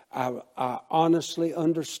I honestly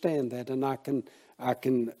understand that, and I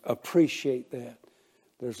can appreciate that.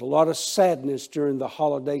 There's a lot of sadness during the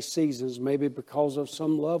holiday seasons, maybe because of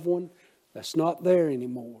some loved one that's not there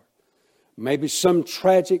anymore. Maybe some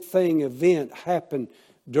tragic event happened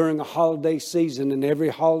during a holiday season, and every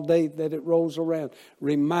holiday that it rolls around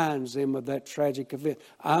reminds them of that tragic event.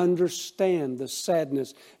 I understand the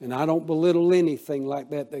sadness, and I don't belittle anything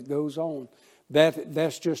like that goes on.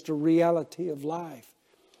 That's just a reality of life.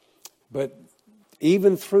 But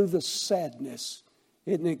even through the sadness,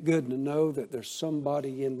 isn't it good to know that there's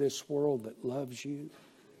somebody in this world that loves you?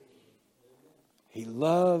 He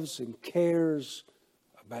loves and cares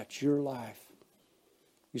about your life.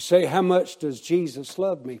 You say, how much does Jesus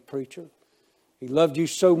love me, preacher? He loved you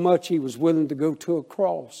so much He was willing to go to a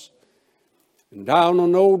cross and die on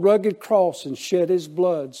an old rugged cross and shed His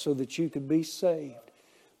blood so that you could be saved.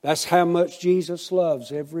 That's how much Jesus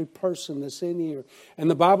loves every person that's in here. And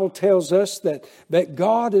the Bible tells us that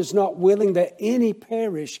God is not willing that any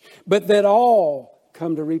perish, but that all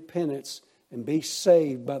come to repentance and be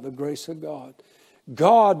saved by the grace of God.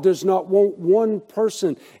 God does not want one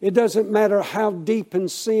person. It doesn't matter how deep in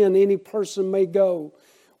sin any person may go.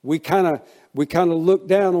 We kind of look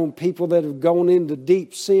down on people that have gone into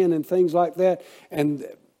deep sin and things like that, and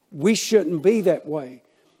we shouldn't be that way.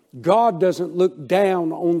 God doesn't look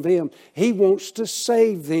down on them. He wants to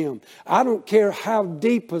save them. I don't care how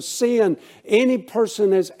deep a sin any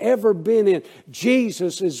person has ever been in.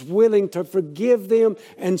 Jesus is willing to forgive them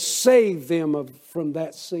and save them from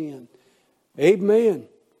that sin. Amen.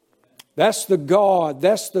 That's the God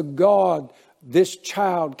this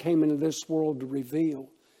child came into this world to reveal.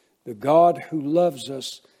 The God who loves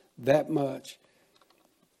us that much.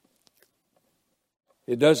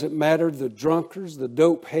 It doesn't matter the drunkards, the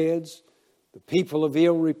dope heads, the people of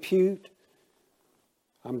ill repute.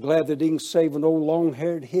 I'm glad that He can save an old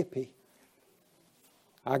long-haired hippie.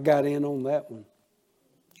 I got in on that one.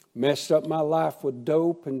 Messed up my life with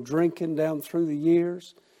dope and drinking down through the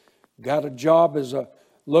years. Got a job as a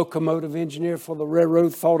locomotive engineer for the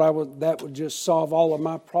railroad. Thought that would just solve all of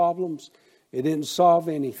my problems. It didn't solve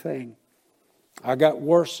anything. I got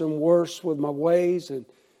worse and worse with my ways, and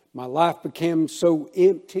my life became so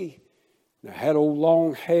empty. I had old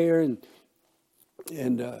long hair, and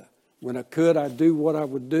when I could, I'd do what I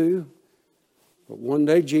would do. But one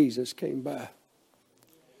day Jesus came by,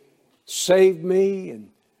 saved me, and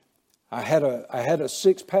I had a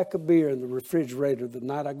 6-pack of beer in the refrigerator the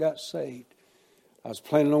night I got saved. I was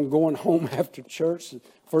planning on going home after church.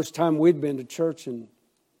 First time we'd been to church in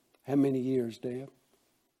how many years, Deb?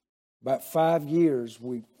 About 5 years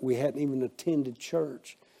we hadn't even attended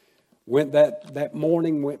church. Went that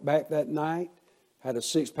morning, went back that night, had a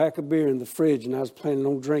 6-pack of beer in the fridge, and I was planning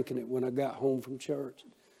on drinking it when I got home from church.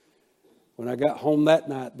 When I got home that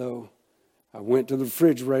night, though, I went to the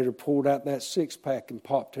refrigerator, pulled out that 6-pack and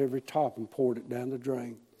popped every top and poured it down the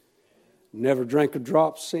drain. Never drank a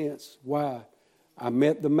drop since. Why? I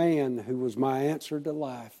met the man who was my answer to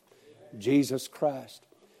life, Jesus Christ.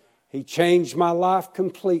 He changed my life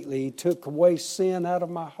completely. He took away sin out of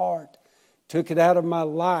my heart, took it out of my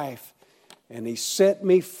life, and He set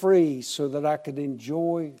me free so that I could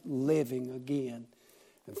enjoy living again.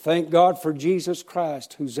 And thank God for Jesus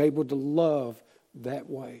Christ, who's able to love that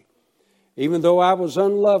way. Even though I was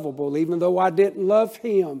unlovable, even though I didn't love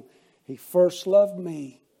Him, He first loved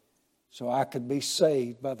me so I could be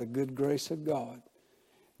saved by the good grace of God.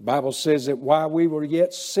 The Bible says that while we were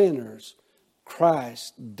yet sinners,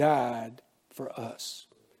 Christ died for us.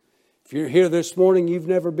 If you're here this morning, you've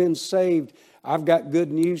never been saved, I've got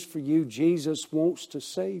good news for you. Jesus wants to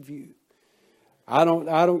save you. I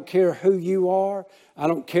don't care who you are. I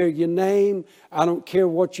don't care your name. I don't care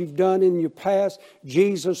what you've done in your past.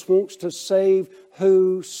 Jesus wants to save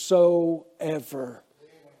whosoever.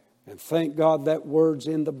 And thank God that word's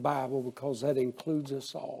in the Bible, because that includes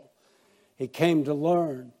us all. He came to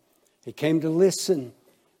learn. He came to listen.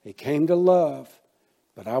 He came to love.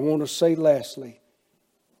 But I want to say lastly,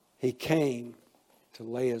 He came to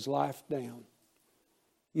lay His life down.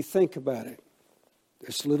 You think about it.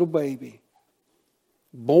 This little baby,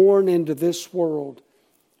 born into this world,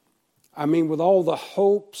 I mean, with all the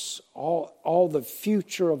hopes, all the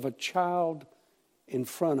future of a child in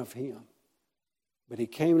front of him. But he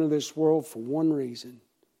came into this world for one reason.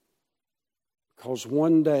 Because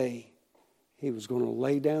one day he was going to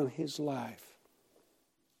lay down his life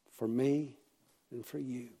for me and for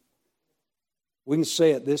you. We can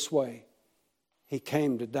say it this way. He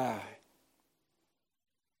came to die.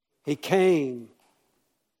 He came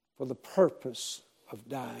for the purpose of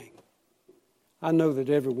dying. I know that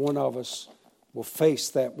every one of us will face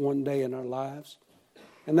that one day in our lives.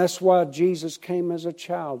 And that's why Jesus came as a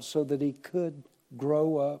child, so that He could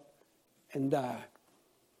grow up and die.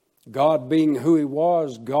 God being who He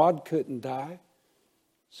was, God couldn't die.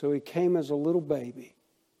 So He came as a little baby,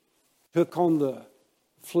 took on the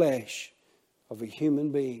flesh of a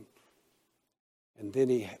human being, and then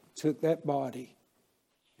He took that body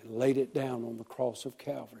and laid it down on the cross of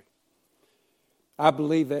Calvary. I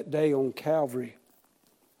believe that day on Calvary,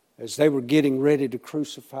 as they were getting ready to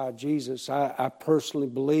crucify Jesus, I personally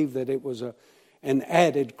believe that it was an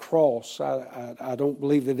added cross. I don't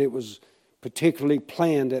believe that it was particularly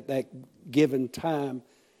planned at that given time,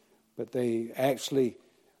 but they actually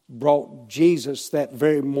brought Jesus that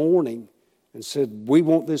very morning and said, we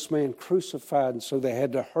want this man crucified. And so they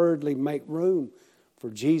had to hurriedly make room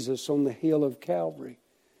for Jesus on the hill of Calvary.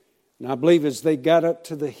 And I believe as they got up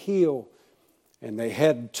to the hill, and they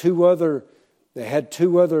had two other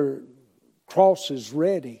crosses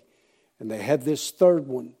ready, and they had this third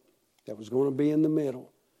one that was going to be in the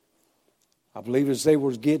middle. I believe as they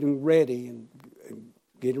were getting ready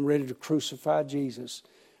to crucify Jesus,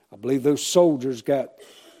 I believe those soldiers got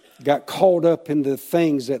caught up in the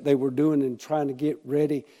things that they were doing and trying to get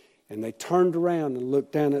ready, and they turned around and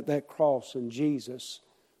looked down at that cross, and Jesus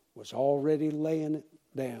was already laying it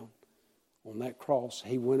down on that cross.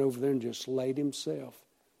 He went over there and just laid Himself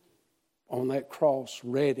on that cross,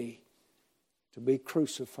 ready to be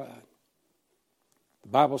crucified. The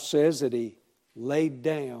Bible says that He laid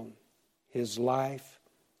down His life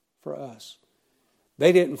for us.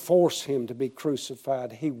 They didn't force Him to be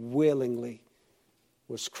crucified. He willingly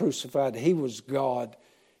was crucified. He was God.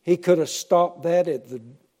 He could have stopped that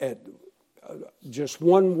at just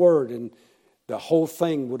one word, and the whole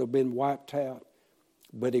thing would have been wiped out.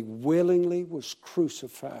 But He willingly was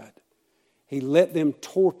crucified. He let them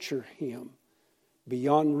torture Him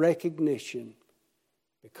beyond recognition,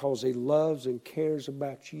 because He loves and cares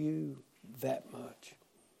about you that much.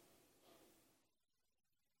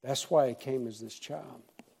 That's why He came as this child.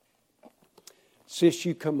 Sis,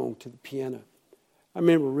 you come on to the piano. I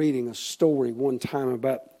remember reading a story one time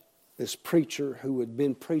about this preacher who had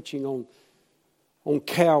been preaching on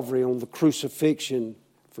Calvary, on the crucifixion,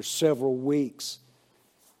 for several weeks.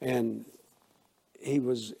 And he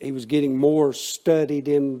was getting more studied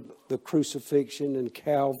in the crucifixion and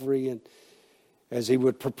Calvary. And as he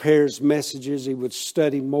would prepare his messages, he would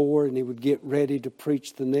study more, and he would get ready to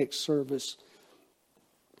preach the next service.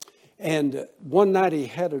 And one night he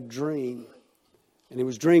had a dream, and he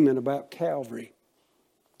was dreaming about Calvary.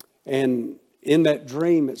 And in that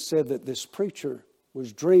dream, it said that this preacher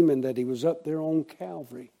was dreaming that he was up there on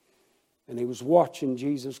Calvary, and he was watching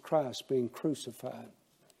Jesus Christ being crucified.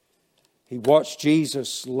 He watched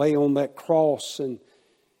Jesus lay on that cross, and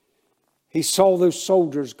he saw those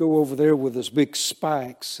soldiers go over there with those big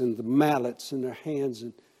spikes and the mallets in their hands,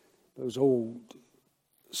 and those old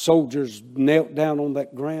soldiers knelt down on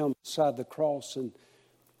that ground beside the cross, and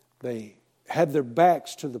they had their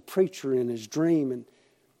backs to the preacher in his dream, and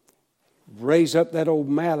raise up that old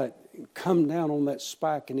mallet and come down on that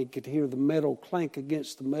spike, and he could hear the metal clank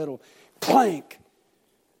against the metal. Clank!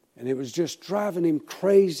 And it was just driving him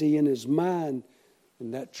crazy in his mind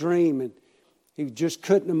in that dream. And He just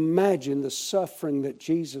couldn't imagine the suffering that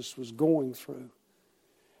Jesus was going through.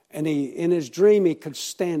 And in his dream, he could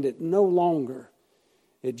stand it no longer.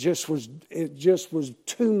 It just was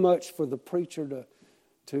too much for the preacher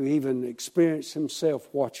to even experience himself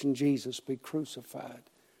watching Jesus be crucified.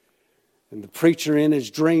 And the preacher in his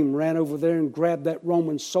dream ran over there and grabbed that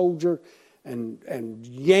Roman soldier and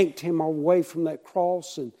yanked him away from that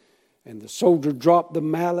cross. And the soldier dropped the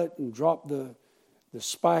mallet and dropped the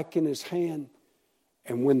spike in his hand.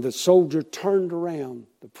 And when the soldier turned around,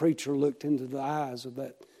 the preacher looked into the eyes of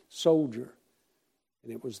that soldier,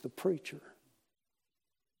 and it was the preacher.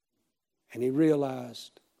 And he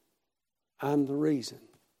realized, I'm the reason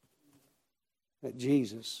that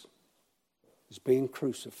Jesus is being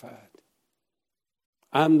crucified.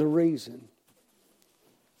 I'm the reason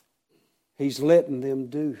he's letting them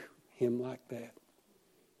do him like that.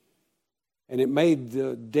 And it made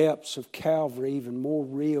the depths of Calvary even more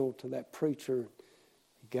real to that preacher.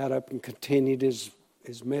 He got up and continued his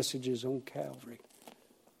messages on Calvary.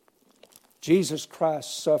 Jesus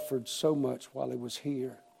Christ suffered so much while he was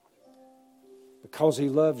here. Because he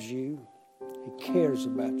loves you, he cares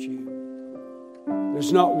about you.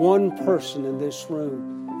 There's not one person in this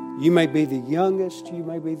room. You may be the youngest, you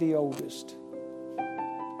may be the oldest,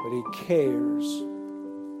 but he cares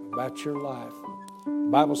about your life. The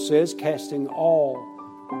Bible says, casting all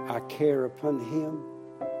our care upon him,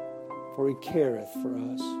 for he careth for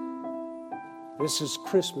us. This is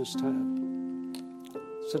Christmas time.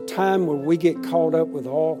 It's a time where we get caught up with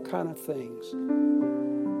all kind of things.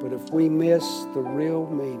 But if we miss the real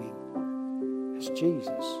meaning, it's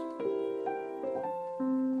Jesus.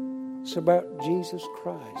 It's about Jesus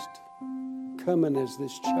Christ coming as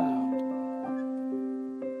this child,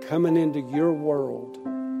 coming into your world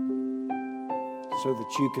so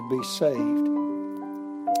that you could be saved.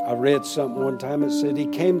 I read something one time that said he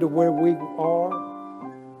came to where we are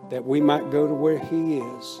that we might go to where he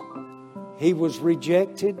is. He was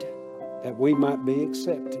rejected that we might be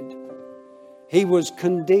accepted. He was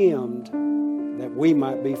condemned that we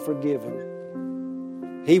might be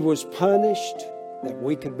forgiven. He was punished that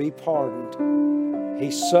we could be pardoned.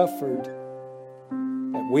 He suffered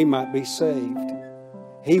that we might be saved.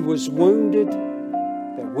 He was wounded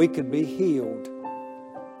that we could be healed.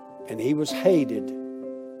 And he was hated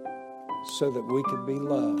so that we could be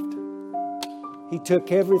loved. He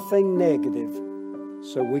took everything negative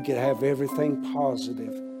so we could have everything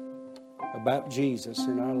positive about Jesus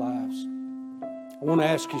in our lives. I want to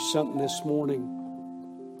ask you something this morning.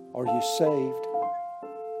 Are you saved?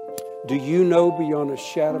 Do you know beyond a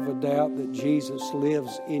shadow of a doubt that Jesus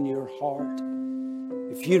lives in your heart?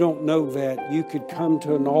 If you don't know that, you could come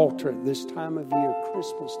to an altar at this time of year,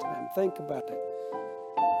 Christmas time. Think about it.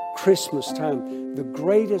 Christmas time. The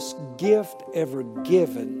greatest gift ever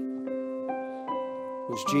given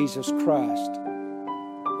was Jesus Christ.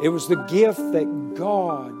 It was the gift that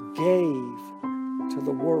God gave to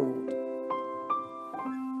the world.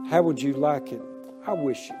 How would you like it? I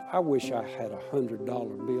wish I had $100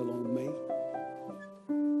 bill on me.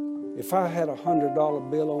 If I had $100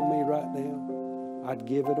 bill on me right now, I'd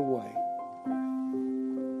give it away.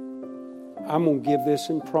 I'm going to give this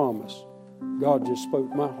in promise. God just spoke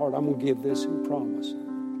to my heart. I'm going to give this in promise.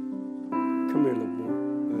 Come here, little boy,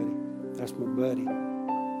 buddy. That's my buddy.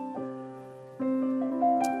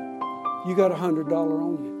 You got $100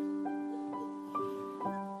 on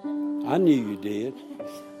you. I knew you did.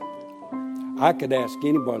 I could ask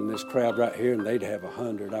anybody in this crowd right here and they'd have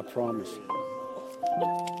 100, I promise you.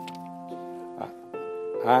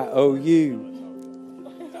 I owe you.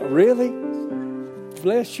 Really?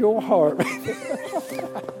 Bless your heart.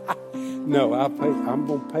 No, I'm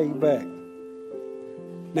going to pay you back.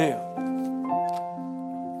 Now,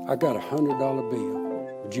 I got $100 bill.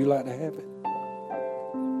 Would you like to have it?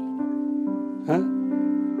 Huh?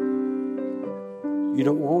 You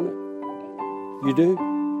don't want it? You do?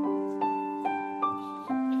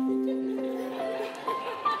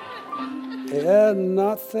 Yeah,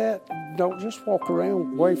 not that. Don't just walk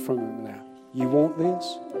around away from it now. You want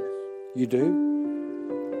this? You do?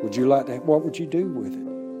 Would you like to? What would you do with it?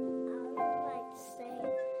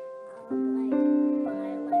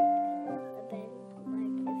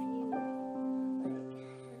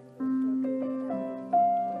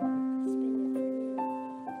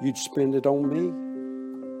 You'd spend it on me?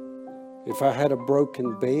 If I had a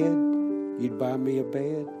broken bed, you'd buy me a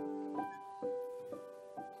bed?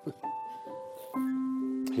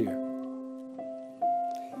 Here.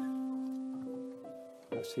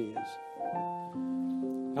 That's his.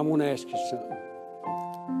 I want to ask you something.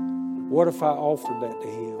 What if I offered that to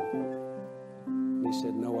him? And he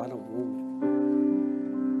said, no, I don't want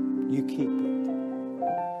it. You keep it.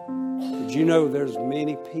 Did you know there's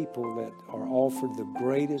many people that are offered the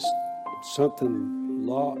greatest, something a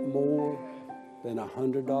lot more than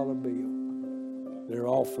 $100 bill? They're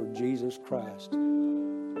offered Jesus Christ.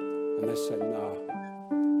 And they say, no,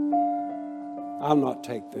 I'll not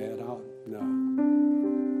take that. No.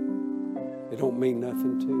 It don't mean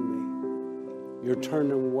nothing to me. You're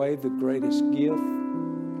turning away the greatest gift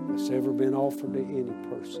that's ever been offered to any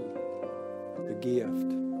person. The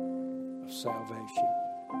gift of salvation.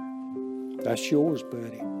 That's yours,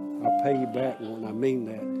 buddy. I'll pay you back one. I mean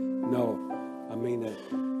that. No, I mean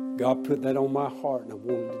that. God put that on my heart, and I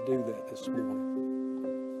wanted to do that this morning.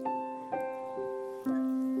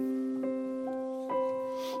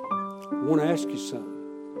 I want to ask you something.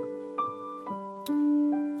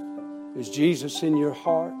 Is Jesus in your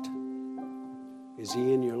heart? Is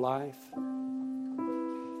He in your life?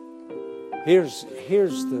 Here's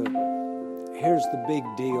the big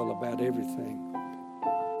deal about everything.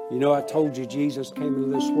 You know, I told you Jesus came into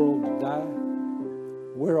this world to die.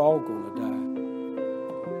 We're all going to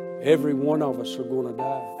die. Every one of us are going to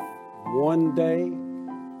die. One day,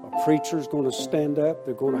 a preacher's going to stand up.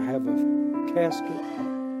 They're going to have a casket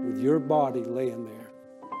with your body laying there.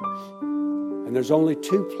 And there's only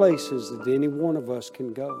two places that any one of us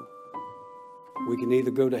can go. We can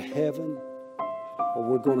either go to heaven or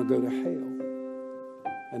we're going to go to hell.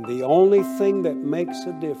 And the only thing that makes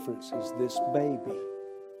a difference is this baby,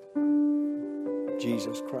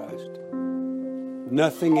 Jesus Christ.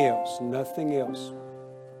 Nothing else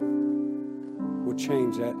will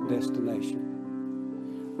change that destination.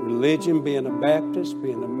 Religion, being a Baptist,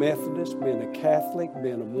 being a Methodist, being a Catholic,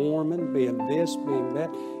 being a Mormon, being this, being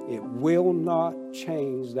that, it will not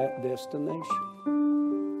change that destination.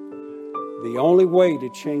 The only way to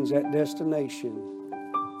change that destination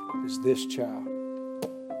is this child,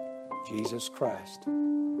 Jesus Christ.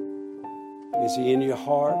 Is He in your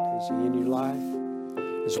heart? Is He in your life?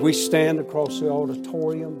 As we stand across the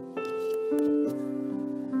auditorium,